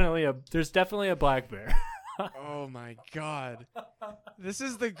 There's definitely a black bear. Oh my god. This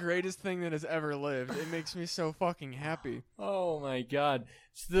is the greatest thing that has ever lived. It makes me so fucking happy. Oh my god.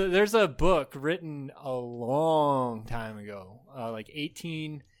 So there's a book written a long time ago,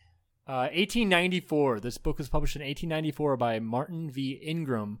 1894. This book was published in 1894 by Martin V.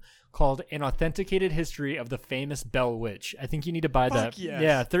 Ingram, called An Authenticated History of the Famous Bell Witch. I think you need to buy that. Yes.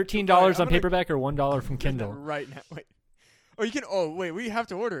 Yeah, $13 on paperback or $1 from Kindle. Right now. Wait. Oh, you can. Oh, wait. We have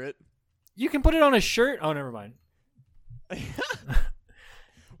to order it. You can put it on a shirt. Oh, never mind.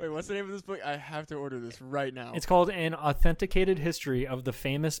 Wait, what's the name of this book? I have to order this right now. It's called An Authenticated History of the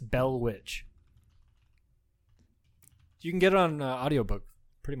Famous Bell Witch. You can get it on audiobook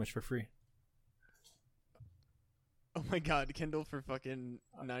pretty much for free. Oh my god, Kindle for fucking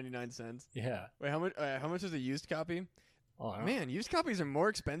 99 cents. Yeah. Wait, how much? How much is a used copy? Oh, Man, used copies are more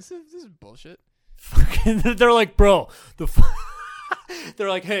expensive. This is bullshit. Fucking, they're like, bro, they're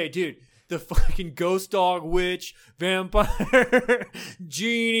like, hey, dude, the fucking ghost dog, witch, vampire,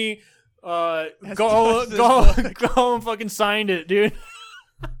 genie, Gollum fucking signed it, dude.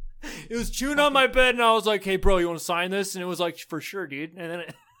 It was chewing on my bed, and I was like, hey, bro, you want to sign this? And it was like, for sure, dude. And then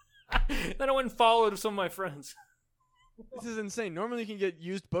then I went and followed some of my friends. This is insane. Normally you can get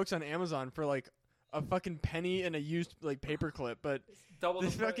used books on Amazon for like a fucking penny and a used like paperclip, but Double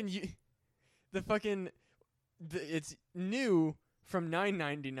this it's new from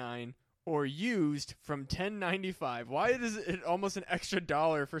 $9.99 or used from $10.95. Why is it almost an extra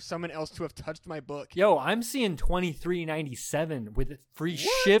 $1 for someone else to have touched my book? Yo, I'm seeing $23.97 with free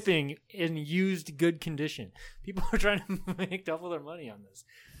shipping in used good condition. People are trying to make double their money on this.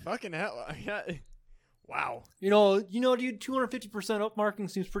 Fucking hell! Wow. You know, dude, 250% up marking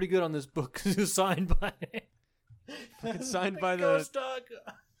seems pretty good on this book because it was signed by. It's signed by the Ghost Dog.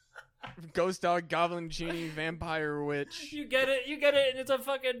 Ghost Dog, Goblin, Genie, Vampire, Witch. You get it, and it's a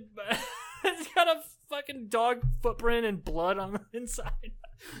fucking. It's got a fucking dog footprint and blood on the inside.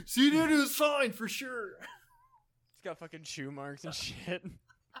 See, dude, it was signed for sure. It's got fucking shoe marks and shit.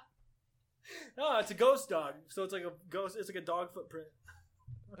 No, it's a ghost dog, so it's like a ghost. It's like a dog footprint.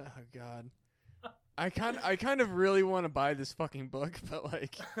 Oh god. I kind of really want to buy this fucking book, but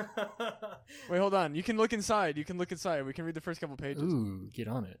like, wait, hold on. You can look inside. We can read the first couple pages. Ooh, get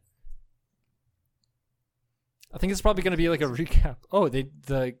on it. I think it's probably going to be like a recap. Oh,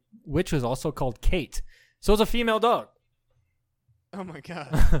 the witch was also called Kate, so it's a female dog. Oh my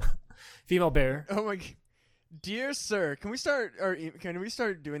god. Female bear. Oh my. Dear sir, can we start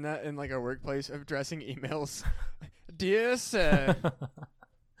doing that in like our workplace, addressing emails? Dear sir.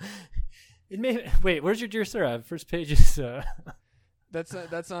 Wait, where's your dear sir? First page is.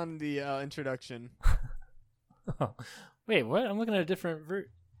 That's on the introduction. Oh. Wait, what? I'm looking at a different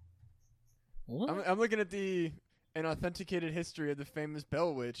What? I'm looking at an authenticated history of the famous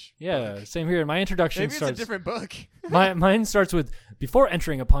Bell Witch. Yeah, book. Same here. My introduction Maybe starts. It's a different book. Mine starts with before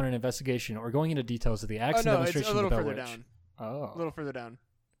entering upon an investigation or going into details of the acts and demonstration it's a little of the Bell further Witch. down. Oh, A little further down.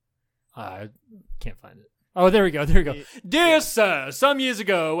 I can't find it. Oh, there we go. Dear sir, some years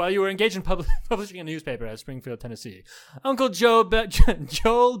ago, while you were engaged in publishing a newspaper at Springfield, Tennessee, Uncle Joel Bell.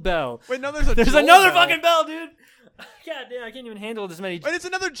 Wait, no, There's Joel another Bell. fucking Bell, dude. God damn, I can't even handle this many. Wait, it's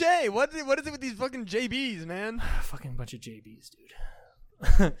another J. What is it with these fucking JBs, man? Fucking bunch of JBs,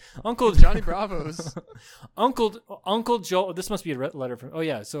 dude. Uncle Johnny Bravos. Uncle Joel. This must be a letter from. Oh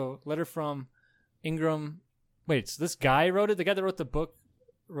yeah, so letter from Ingram. Wait, so this guy wrote it. The guy that wrote the book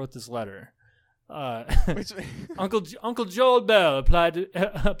wrote this letter. Uncle Joel Bell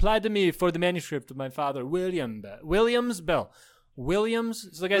applied to me for the manuscript of my father Williams Bell. Williams.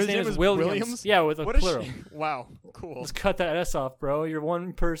 So the guy's name is Williams. Yeah, with a plural. Wow, cool. Let's cut that S off, bro. You're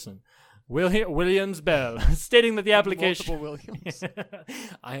one person. Williams Bell, stating that the application. Multiple Williams.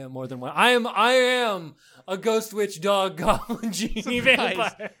 I am more than one. I am a ghost witch dog goblin genie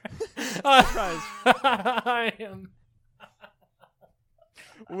vampire. Surprise. I am.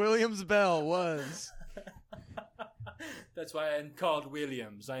 Williams Bell was. That's why I'm called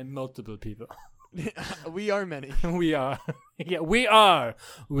Williams. I'm multiple people. We are many. We are. Yeah, we are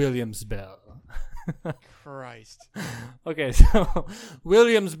Williams Bell. Christ. Okay, so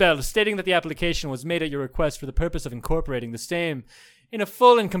Williams Bell stating that the application was made at your request for the purpose of incorporating the same in a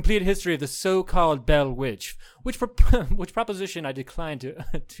full and complete history of the so-called Bell Witch, which proposition I declined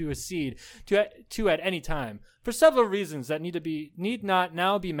to accede to at any time for several reasons that need not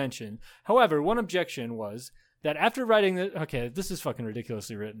now be mentioned. However, one objection was that after writing this is fucking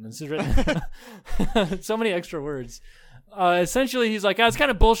ridiculously written. This is written so many extra words. Essentially, he's like, it's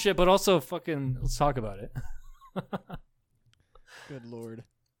kind of bullshit, but also fucking let's talk about it. Good lord,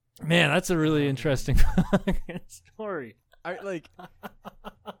 man, that's a really interesting story.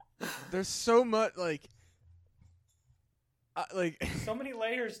 There's so much so many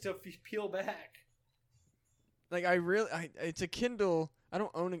layers to peel back. It's a Kindle. I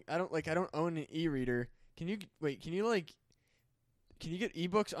don't own an e-reader. Can you get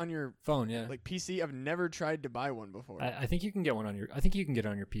ebooks on your phone? Yeah, like PC? I've never tried to buy one before. I think you can get one on your. I think you can get it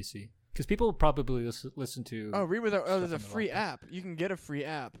on your PC because people probably listen to. Oh, read without. Oh, there's a free app. You can get a free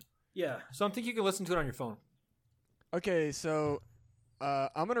app. Yeah, so I think you can listen to it on your phone. Okay, so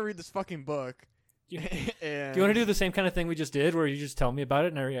I'm gonna read this fucking book. Do you want to do the same kind of thing we just did, where you just tell me about it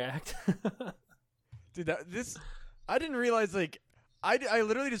and I react? Dude, I didn't realize I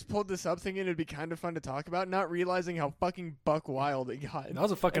literally just pulled this up thinking it'd be kind of fun to talk about, not realizing how fucking buck wild it got. That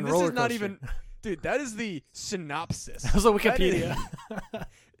was a fucking roller coaster. Dude, that is the synopsis. That was a Wikipedia.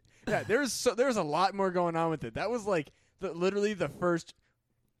 Yeah, there's a lot more going on with it. That was like literally the first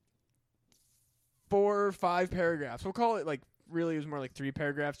 4 or 5 paragraphs. We'll call it like really it was more like 3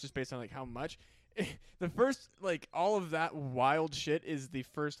 paragraphs just based on like how much. The first like all of that wild shit is the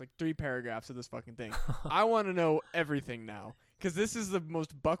first like 3 paragraphs of this fucking thing. I want to know everything now because this is the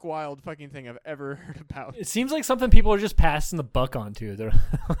most buck wild fucking thing I've ever heard about. It seems like something people are just passing the buck onto. They're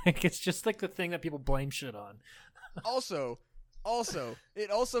like it's just like the thing that people blame shit on. Also, it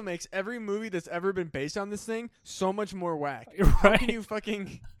also makes every movie that's ever been based on this thing so much more whack. Right? How can you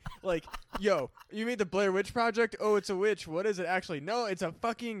fucking, like, yo, you made the Blair Witch Project? Oh, it's a witch. What is it actually? No, it's a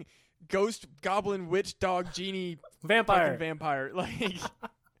fucking ghost, goblin, witch, dog, genie, vampire. Like,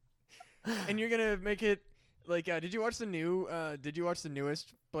 and you're gonna make it like, did you watch the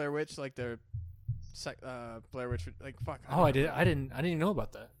newest Blair Witch? Like the Blair Witch, like, fuck. I didn't even know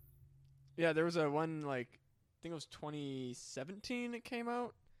about that. Yeah, there was a one like. I think it was 2017 it came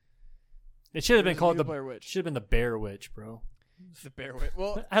out. It should have been called the Blair Witch. Should have been the Bear Witch, bro. The Bear Witch.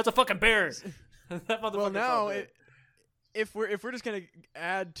 Well, that's a fucking bear. Well, now if we're just gonna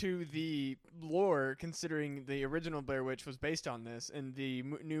add to the lore, considering the original Blair Witch was based on this, and the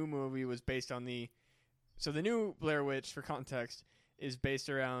new movie was based on the new Blair Witch, for context, is based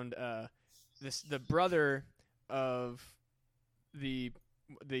around the brother of the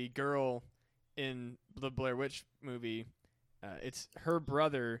girl in the Blair Witch movie. It's her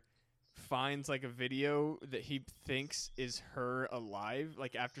brother finds like a video that he thinks is her alive,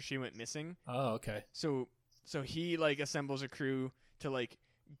 like after she went missing. Oh, okay. So he like assembles a crew to like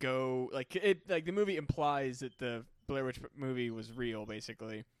go like it like the movie implies that the Blair Witch movie was real,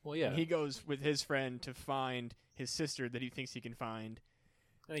 basically. Well, yeah. And he goes with his friend to find his sister that he thinks he can find.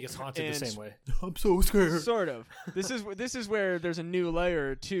 I think it's haunted the same way. I'm so scared. Sort of. This is where there's a new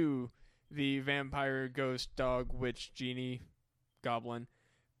layer to the vampire, ghost, dog, witch, genie, goblin.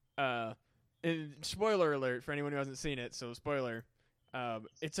 And spoiler alert for anyone who hasn't seen it. So spoiler.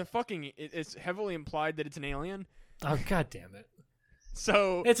 It's heavily implied that it's an alien. Oh, god damn it.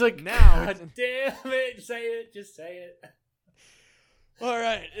 So it's like, now, god damn it, just say it. All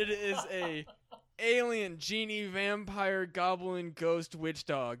right, it is a alien, genie, vampire, goblin, ghost, witch,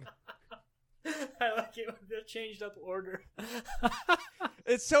 dog. I like it when they're changed up order.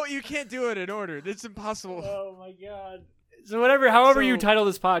 It's so you can't do it in order. It's impossible. Oh my god. So however you title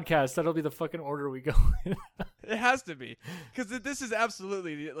this podcast, that'll be the fucking order we go in. It has to be. Because this is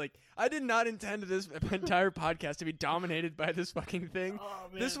absolutely, like, I did not intend this entire podcast to be dominated by this fucking thing. Oh,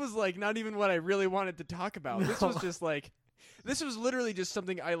 man. This was, like, not even what I really wanted to talk about. No. This was just, like, this was literally just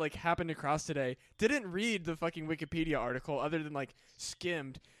something I, like, happened across today. Didn't read the fucking Wikipedia article other than, like,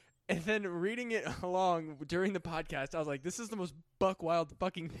 skimmed. And then reading it along during the podcast, I was like, this is the most buck wild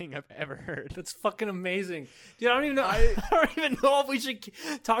fucking thing I've ever heard. That's fucking amazing. Dude, I don't even know. I don't even know if we should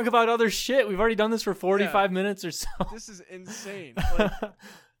talk about other shit. We've already done this for 45 minutes or so. This is insane. Like,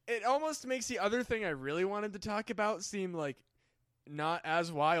 it almost makes the other thing I really wanted to talk about seem like not as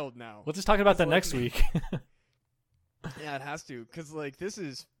wild now. We'll just talk about that next week. Yeah, it has to. Because, like, this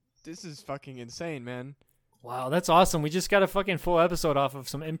is fucking insane, man. Wow, that's awesome. We just got a fucking full episode off of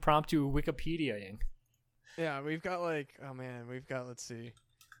some impromptu Wikipediaing. Yeah, we've got let's see.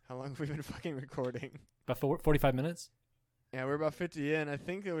 How long have we been fucking recording? About 45 minutes? Yeah, we're about 50 in. I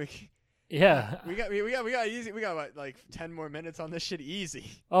think that yeah. We got easy. We got what, like 10 more minutes on this shit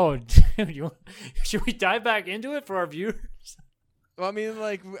easy. Oh, dude, should we dive back into it for our viewers? Well, I mean,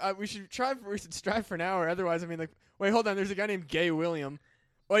 like we should strive for an hour. Otherwise, I mean, like, wait, hold on. There's a guy named Gay William.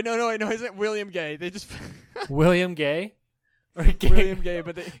 Wait, no, he's not William Gay. They just William Gay, or Gay? William Gay,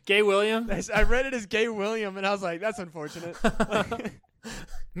 but Gay William. I read it as Gay William, and I was like, that's unfortunate.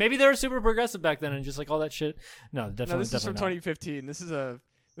 Maybe they were super progressive back then, and just like all that shit. No, definitely. No, this is from not. 2015. This is a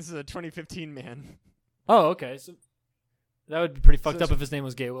 2015 man. Oh, okay. So that would be pretty fucked up if his name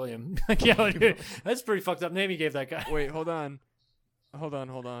was Gay William. Yeah, dude, that's a pretty fucked up name you gave that guy. Wait, hold on.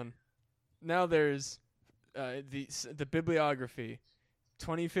 Now there's the bibliography.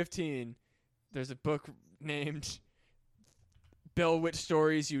 2015, there's a book named Bell Witch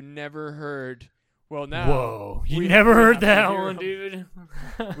Stories You Never Heard. Well, now whoa, you never heard that one, dude.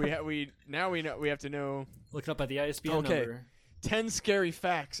 we have to know. Look up at the ISBN number. 10 scary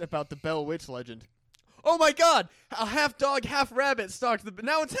facts about the Bell Witch legend. Oh my God! A half dog, half rabbit stalked the.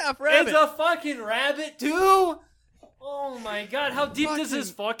 Now it's half rabbit. It's a fucking rabbit too. Oh my God! How deep does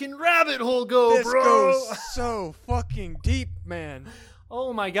this fucking rabbit hole go, bro? This goes so fucking deep, man.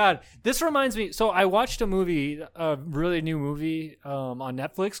 Oh my God. This reminds me. So I watched a movie, a really new movie on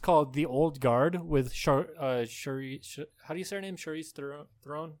Netflix called The Old Guard with how do you say her name? Charlize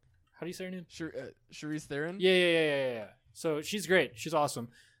Theron? How do you say her name? Charlize Theron. Yeah. So she's great. She's awesome.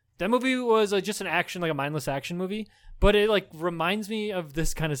 That movie was just an action, like a mindless action movie, but it like reminds me of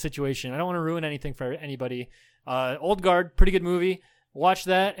this kind of situation. I don't want to ruin anything for anybody. Old Guard, pretty good movie. Watch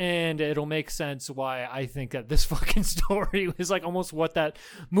that, and it'll make sense why I think that this fucking story was like almost what that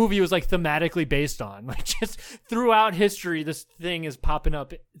movie was like thematically based on. Like just throughout history, this thing is popping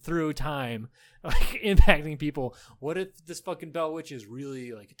up through time, like impacting people. What if this fucking Bell Witch is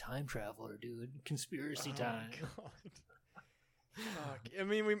really like a time traveler, dude? Conspiracy time. God. Fuck. I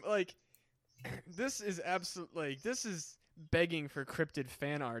mean, we like this is this is begging for cryptid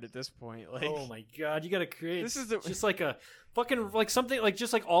fan art at this point. Like, oh my god, you gotta create this is just like a fucking like something like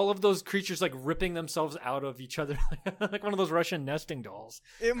just like all of those creatures like ripping themselves out of each other like one of those Russian nesting dolls.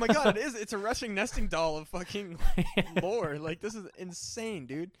 Oh my god, it is. It's a Russian nesting doll of fucking lore. Like, this is insane,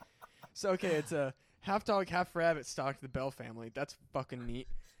 dude. So okay, it's a half dog, half rabbit stock to the Bell family. That's fucking neat.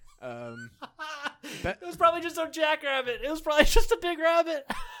 It was probably just a jackrabbit. It was probably just a big rabbit.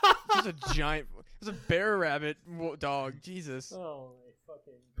 Just a giant. It was a bear rabbit dog. Jesus. Oh my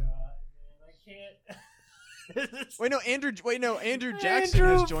fucking god, man! I can't. Andrew Jackson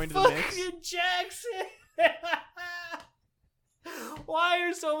has joined the mix. Andrew Jackson. Why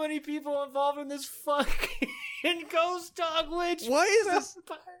are so many people involved in this fucking ghost dog witch? Why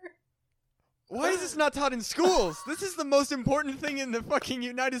is this not taught in schools? This is the most important thing in the fucking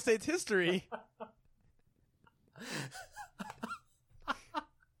United States history.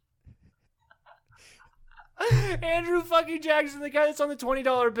 Andrew fucking Jackson, the guy that's on the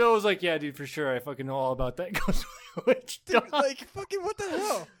 $20 bill, was like, yeah, dude, for sure. I fucking know all about that ghost witch dog. Dude, like, fucking what the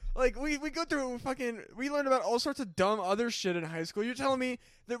hell? Like, we go through we learned about all sorts of dumb other shit in high school. You're telling me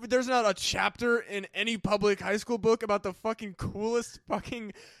that there's not a chapter in any public high school book about the fucking coolest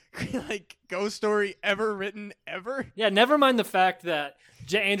fucking like ghost story ever written ever? Yeah, never mind the fact that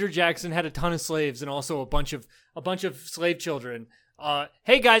Andrew Jackson had a ton of slaves and also a bunch of slave children.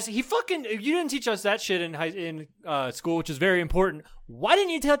 Hey guys, you didn't teach us that shit in school, which is very important. Why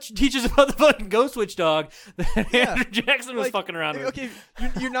didn't you teach us about the fucking ghost witch dog that Andrew Jackson was fucking around with? Okay,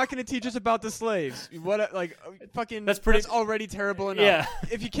 you're not going to teach us about the slaves. What fucking that's already terrible enough. Yeah.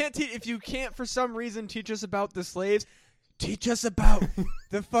 If you can't for some reason teach us about the slaves, teach us about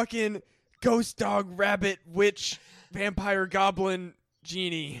the fucking ghost dog, rabbit, witch, vampire, goblin,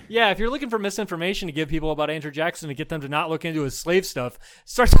 Genie. Yeah, if you're looking for misinformation to give people about Andrew Jackson to get them to not look into his slave stuff,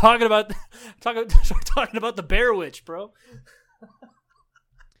 start talking about the bear witch, bro.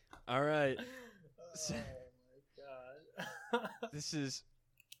 All right. Oh my god. This is.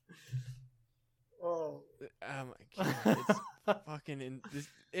 Oh my god! It's fucking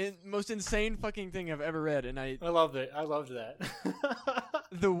most insane fucking thing I've ever read, and I loved it. I loved that.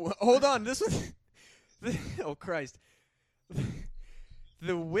 Hold on, this was. Oh Christ.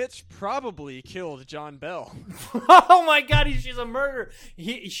 The witch probably killed John Bell. Oh my god, she's a murderer.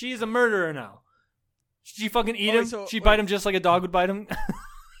 She's a murderer now. She fucking eat him? She bite him just like a dog would bite him?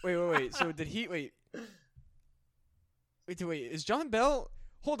 Wait. So did he... Wait, is John Bell...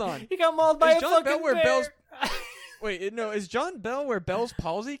 Hold on. He got mauled by a John fucking Bell where bear. Bell's... Wait, no, is John Bell where Bell's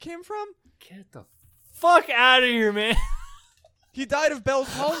palsy came from? Get the fuck out of here, man. He died of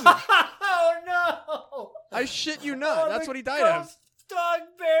Bell's palsy. Oh no! I shit you not. That's what he died of. Dog,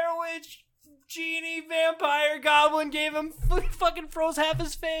 bear, witch, genie, vampire, goblin gave him fucking froze half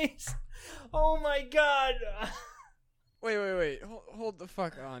his face. Oh my god. Wait. Hold the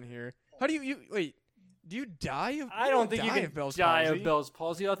fuck on here. How do you wait? Do you die of? I don't think you can die of Bell's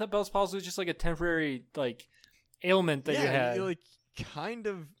palsy. I thought Bell's palsy was just like a temporary like ailment that you had. Like kind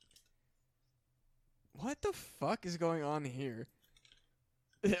of. What the fuck is going on here?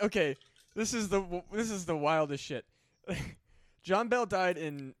 Okay, this is the wildest shit. John Bell died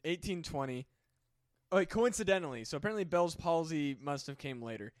in 1820. Coincidentally, so apparently Bell's palsy must have came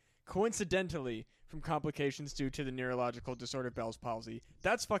later. Coincidentally, from complications due to the neurological disorder Bell's palsy.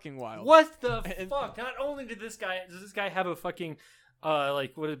 That's fucking wild. What the fuck? Not only does this guy have a fucking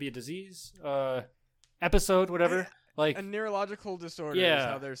would it be a disease? Episode, whatever. Like a neurological disorder is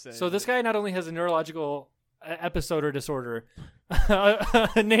how they're saying. So this guy not only has a neurological episode or disorder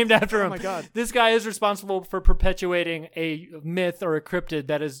named after him. Oh my god. This guy is responsible for perpetuating a myth or a cryptid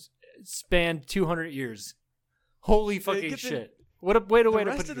that has spanned 200 years. Holy fucking shit. What a way to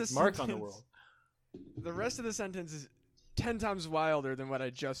put a mark on the world. The rest of the sentence is 10 times wilder than what I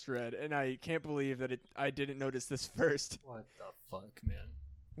just read, and I can't believe that I didn't notice this first. What the fuck, man?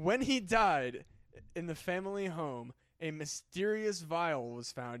 When he died in the family home, a mysterious vial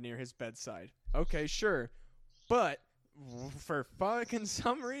was found near his bedside. Okay, sure. But for fucking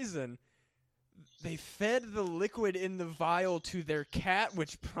some reason, they fed the liquid in the vial to their cat,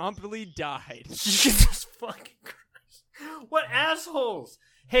 which promptly died. Jesus fucking Christ. What assholes!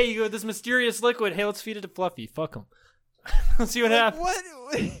 Hey, you got this mysterious liquid. Hey, let's feed it to Fluffy. Fuck him. Let's see what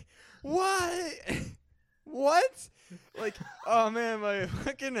happens. What? What? Like, oh man, my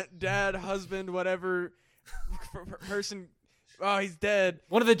fucking dad, husband, whatever person. Oh, he's dead.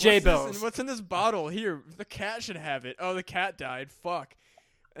 One of the J-Bells. What's in this bottle? Here, the cat should have it. Oh, the cat died. Fuck.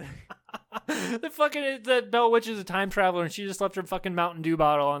 The Bell Witch is a time traveler, and she just left her fucking Mountain Dew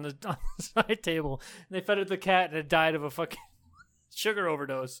bottle on the side table. And they fed it to the cat, and it died of a fucking sugar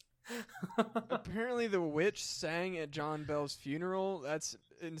overdose. Apparently, the witch sang at John Bell's funeral. That's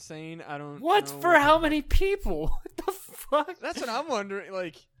insane. I don't. What know for? How many people? What the fuck? That's what I'm wondering.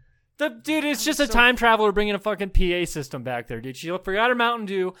 Like, dude, it's just a time traveler bringing a fucking PA system back there, dude. She forgot her Mountain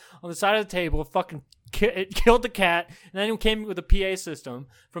Dew on the side of the table. Fucking it killed the cat, and then it came with a PA system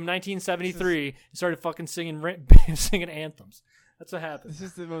from 1973 and started fucking singing anthems. That's what happened. This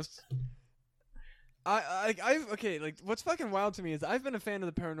is the most. Okay, like what's fucking wild to me is I've been a fan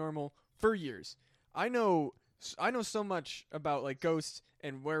of the paranormal for years. I know so much about like ghosts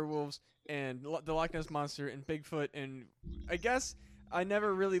and werewolves and the Loch Ness Monster and Bigfoot, and I guess I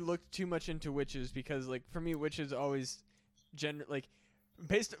never really looked too much into witches because like for me witches always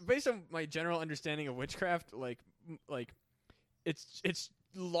based on my general understanding of witchcraft, like it's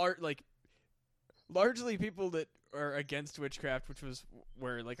largely people that are against witchcraft, which was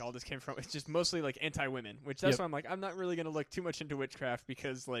where like all this came from. It's just mostly like anti-women, which that's why I'm like, I'm not really gonna look too much into witchcraft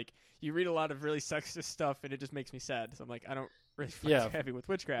because like you read a lot of really sexist stuff and it just makes me sad. So I'm like, I don't really fucking heavy with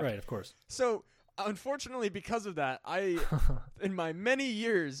witchcraft. Right, of course. So unfortunately, because of that, I in my many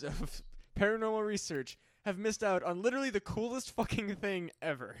years of paranormal research have missed out on literally the coolest fucking thing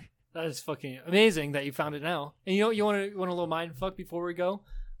ever. That is fucking amazing that you found it now. And you want a little mind fuck before we go?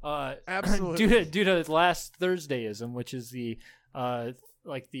 Absolutely. Due to last Thursdayism, which is the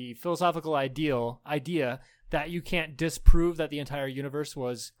the philosophical idea that you can't disprove that the entire universe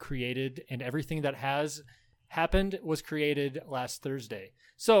was created and everything that has happened was created last Thursday.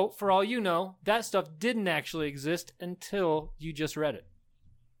 So for all you know, that stuff didn't actually exist until you just read it.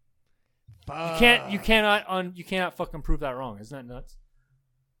 You cannot fucking prove that wrong. Isn't that nuts?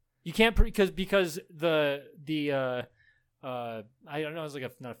 You can't because the I don't know, it's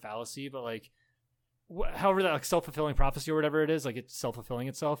like not a fallacy, but like however that like self-fulfilling prophecy or whatever it is, like it's self-fulfilling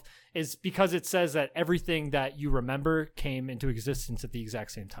itself, is because it says that everything that you remember came into existence at the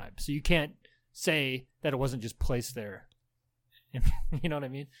exact same time. So you can't say that it wasn't just placed there. You know what I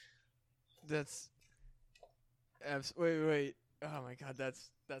mean? That's wait. Oh my god, that's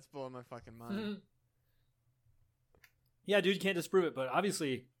blowing my fucking mind. Mm-hmm. Yeah, dude, you can't disprove it, but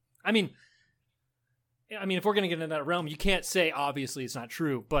obviously, I mean, if we're going to get into that realm, you can't say obviously it's not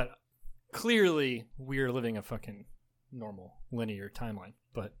true, but clearly we're living a fucking normal linear timeline.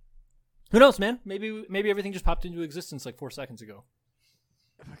 But who knows, man? Maybe everything just popped into existence like 4 seconds ago.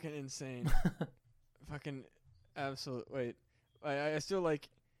 Fucking insane. Fucking absolute. Wait, I still like.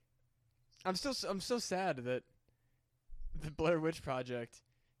 I'm so sad that the Blair Witch Project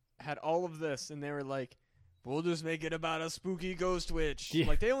had all of this, and they were like, we'll just make it about a spooky ghost witch. Yeah.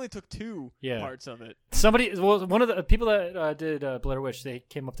 Like, they only took two parts of it. One of the people that did Blair Witch, they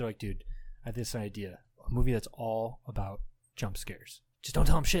came up, they're like, dude, I have this idea. A movie that's all about jump scares. Just don't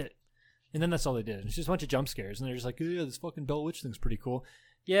tell them shit. And then that's all they did. It's just a bunch of jump scares. And they're just like, yeah, this fucking Blair Witch thing's pretty cool.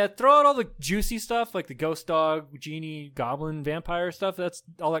 Yeah, throw out all the juicy stuff, like the ghost dog, genie, goblin, vampire stuff. That's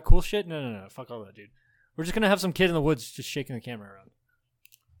all that cool shit. No. Fuck all that, dude. We're just going to have some kid in the woods just shaking the camera around.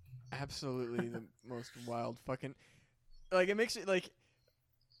 Absolutely the most wild fucking... Like, it makes it, like...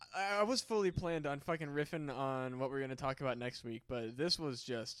 I was fully planned on fucking riffing on what we're going to talk about next week, but this was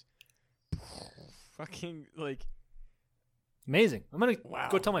just... fucking, like... Amazing. I'm going to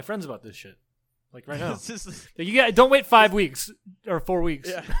go tell my friends about this shit. Like, right now. Don't wait 5 weeks or 4 weeks.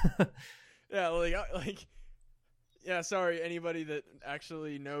 Yeah. Yeah, yeah, sorry, anybody that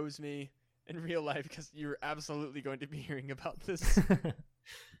actually knows me in real life, because you're absolutely going to be hearing about this.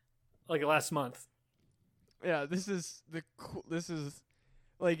 Like last month. Yeah, this is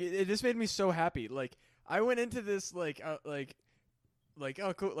like it just made me so happy. Like I went into this like oh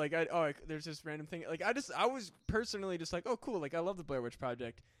cool, like there's this random thing. Like I was personally just like, oh cool, like I love the Blair Witch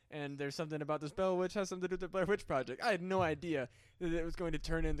Project, and there's something about this Blair Witch has something to do with the Blair Witch Project. I had no idea that it was going to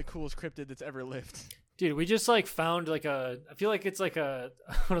turn into the coolest cryptid that's ever lived. Dude, we just like found like I feel like it's like one of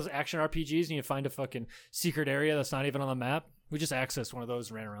those action RPGs, and you find a fucking secret area that's not even on the map. We just accessed one of those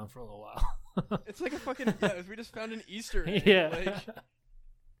and ran around for a little while. It's like a fucking we just found an Easter egg. Yeah. Like,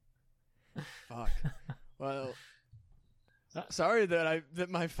 fuck. Well, Sorry that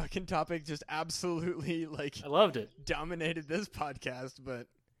my fucking topic just absolutely I loved it. dominated this podcast, but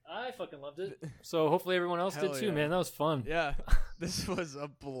I fucking loved it. So hopefully everyone else did too, man. That was fun. Yeah, this was a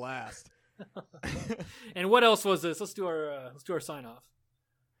blast. And what else was this? Let's do our sign off.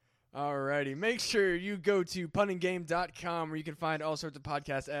 Alrighty, make sure you go to punandgame.com where you can find all sorts of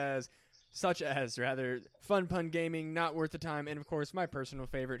podcasts such as Fun Pun Gaming, Not Worth the Time, and of course my personal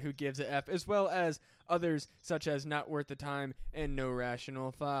favorite, Who Gives a F, as well as others such as Not Worth the Time and No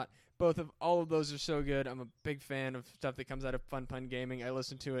Rational Thought. All of those are so good. I'm a big fan of stuff that comes out of Fun Pun Gaming. I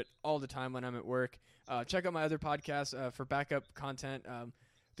listen to it all the time when I'm at work. Check out my other podcasts for backup content.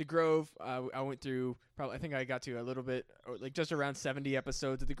 The Grove, I went through I think I got to a little bit, like just around 70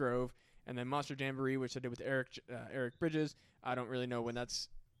 episodes of The Grove, and then Monster Jamboree, which I did with Eric Bridges. I don't really know when that's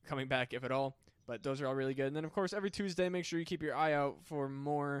coming back, if at all, but those are all really good. And then, of course, every Tuesday, make sure you keep your eye out for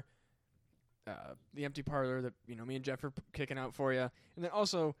more The Empty Parlor that me and Jeff are kicking out for you. And then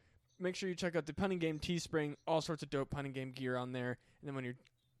also, make sure you check out the Punning Game Teespring, all sorts of dope Punning Game gear on there. And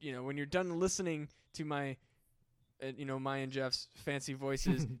then when you're done listening to my and Jeff's fancy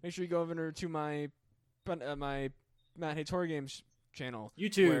voices, make sure you go over to my Matt Hates Horror Games channel.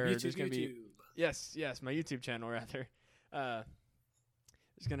 YouTube. Yes, my YouTube channel rather.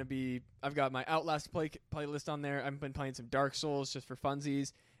 It's gonna be. I've got my Outlast playlist on there. I've been playing some Dark Souls just for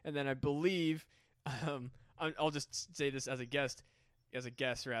funsies, and then I believe, I'll just say this as a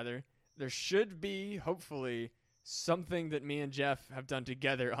guess rather. There should be hopefully something that me and Jeff have done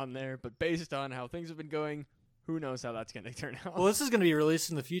together on there, but based on how things have been going, who knows how that's going to turn out. Well, this is going to be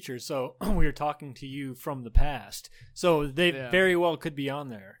released in the future, so we are talking to you from the past. So they very well could be on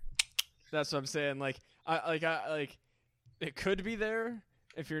there. That's what I'm saying. It could be there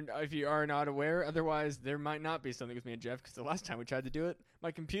if you are not aware. Otherwise, there might not be something with me and Jeff, because the last time we tried to do it, my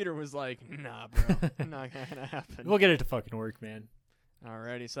computer was like, nah, bro, not going to happen. We'll get it to fucking work, man.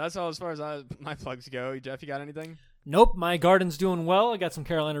 Alrighty, so that's all as far as my plugs go. Jeff, you got anything? Nope, my garden's doing well. I got some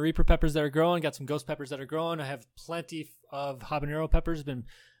Carolina Reaper peppers that are growing, got some ghost peppers that are growing. I have plenty of habanero peppers. Been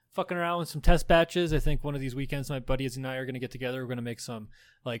fucking around with some test batches. I think one of these weekends my buddies and I are going to get together. We're going to make some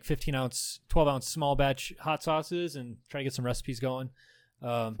 12-ounce small batch hot sauces and try to get some recipes going.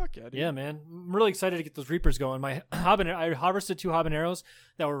 Fuck yeah, dude. Yeah, man. I'm really excited to get those Reapers going. I harvested 2 habaneros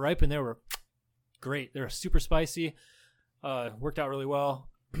that were ripe, and they were great. They were super spicy. Worked out really well.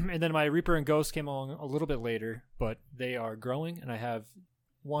 And then my Reaper and Ghost came along a little bit later, but they are growing, and I have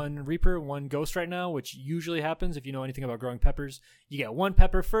 1 Reaper, 1 Ghost right now, which usually happens if you know anything about growing peppers. You get 1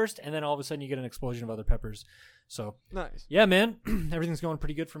 pepper first, and then all of a sudden you get an explosion of other peppers. So nice. Yeah, man. Everything's going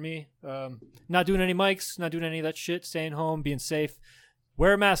pretty good for me. Not doing any mics, not doing any of that shit, staying home, being safe.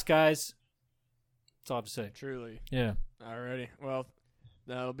 Wear a mask, guys. That's all I have to say. Truly. Yeah. Alrighty. Well,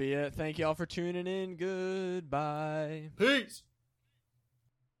 that'll be it. Thank you all for tuning in. Goodbye. Peace.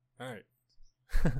 All right.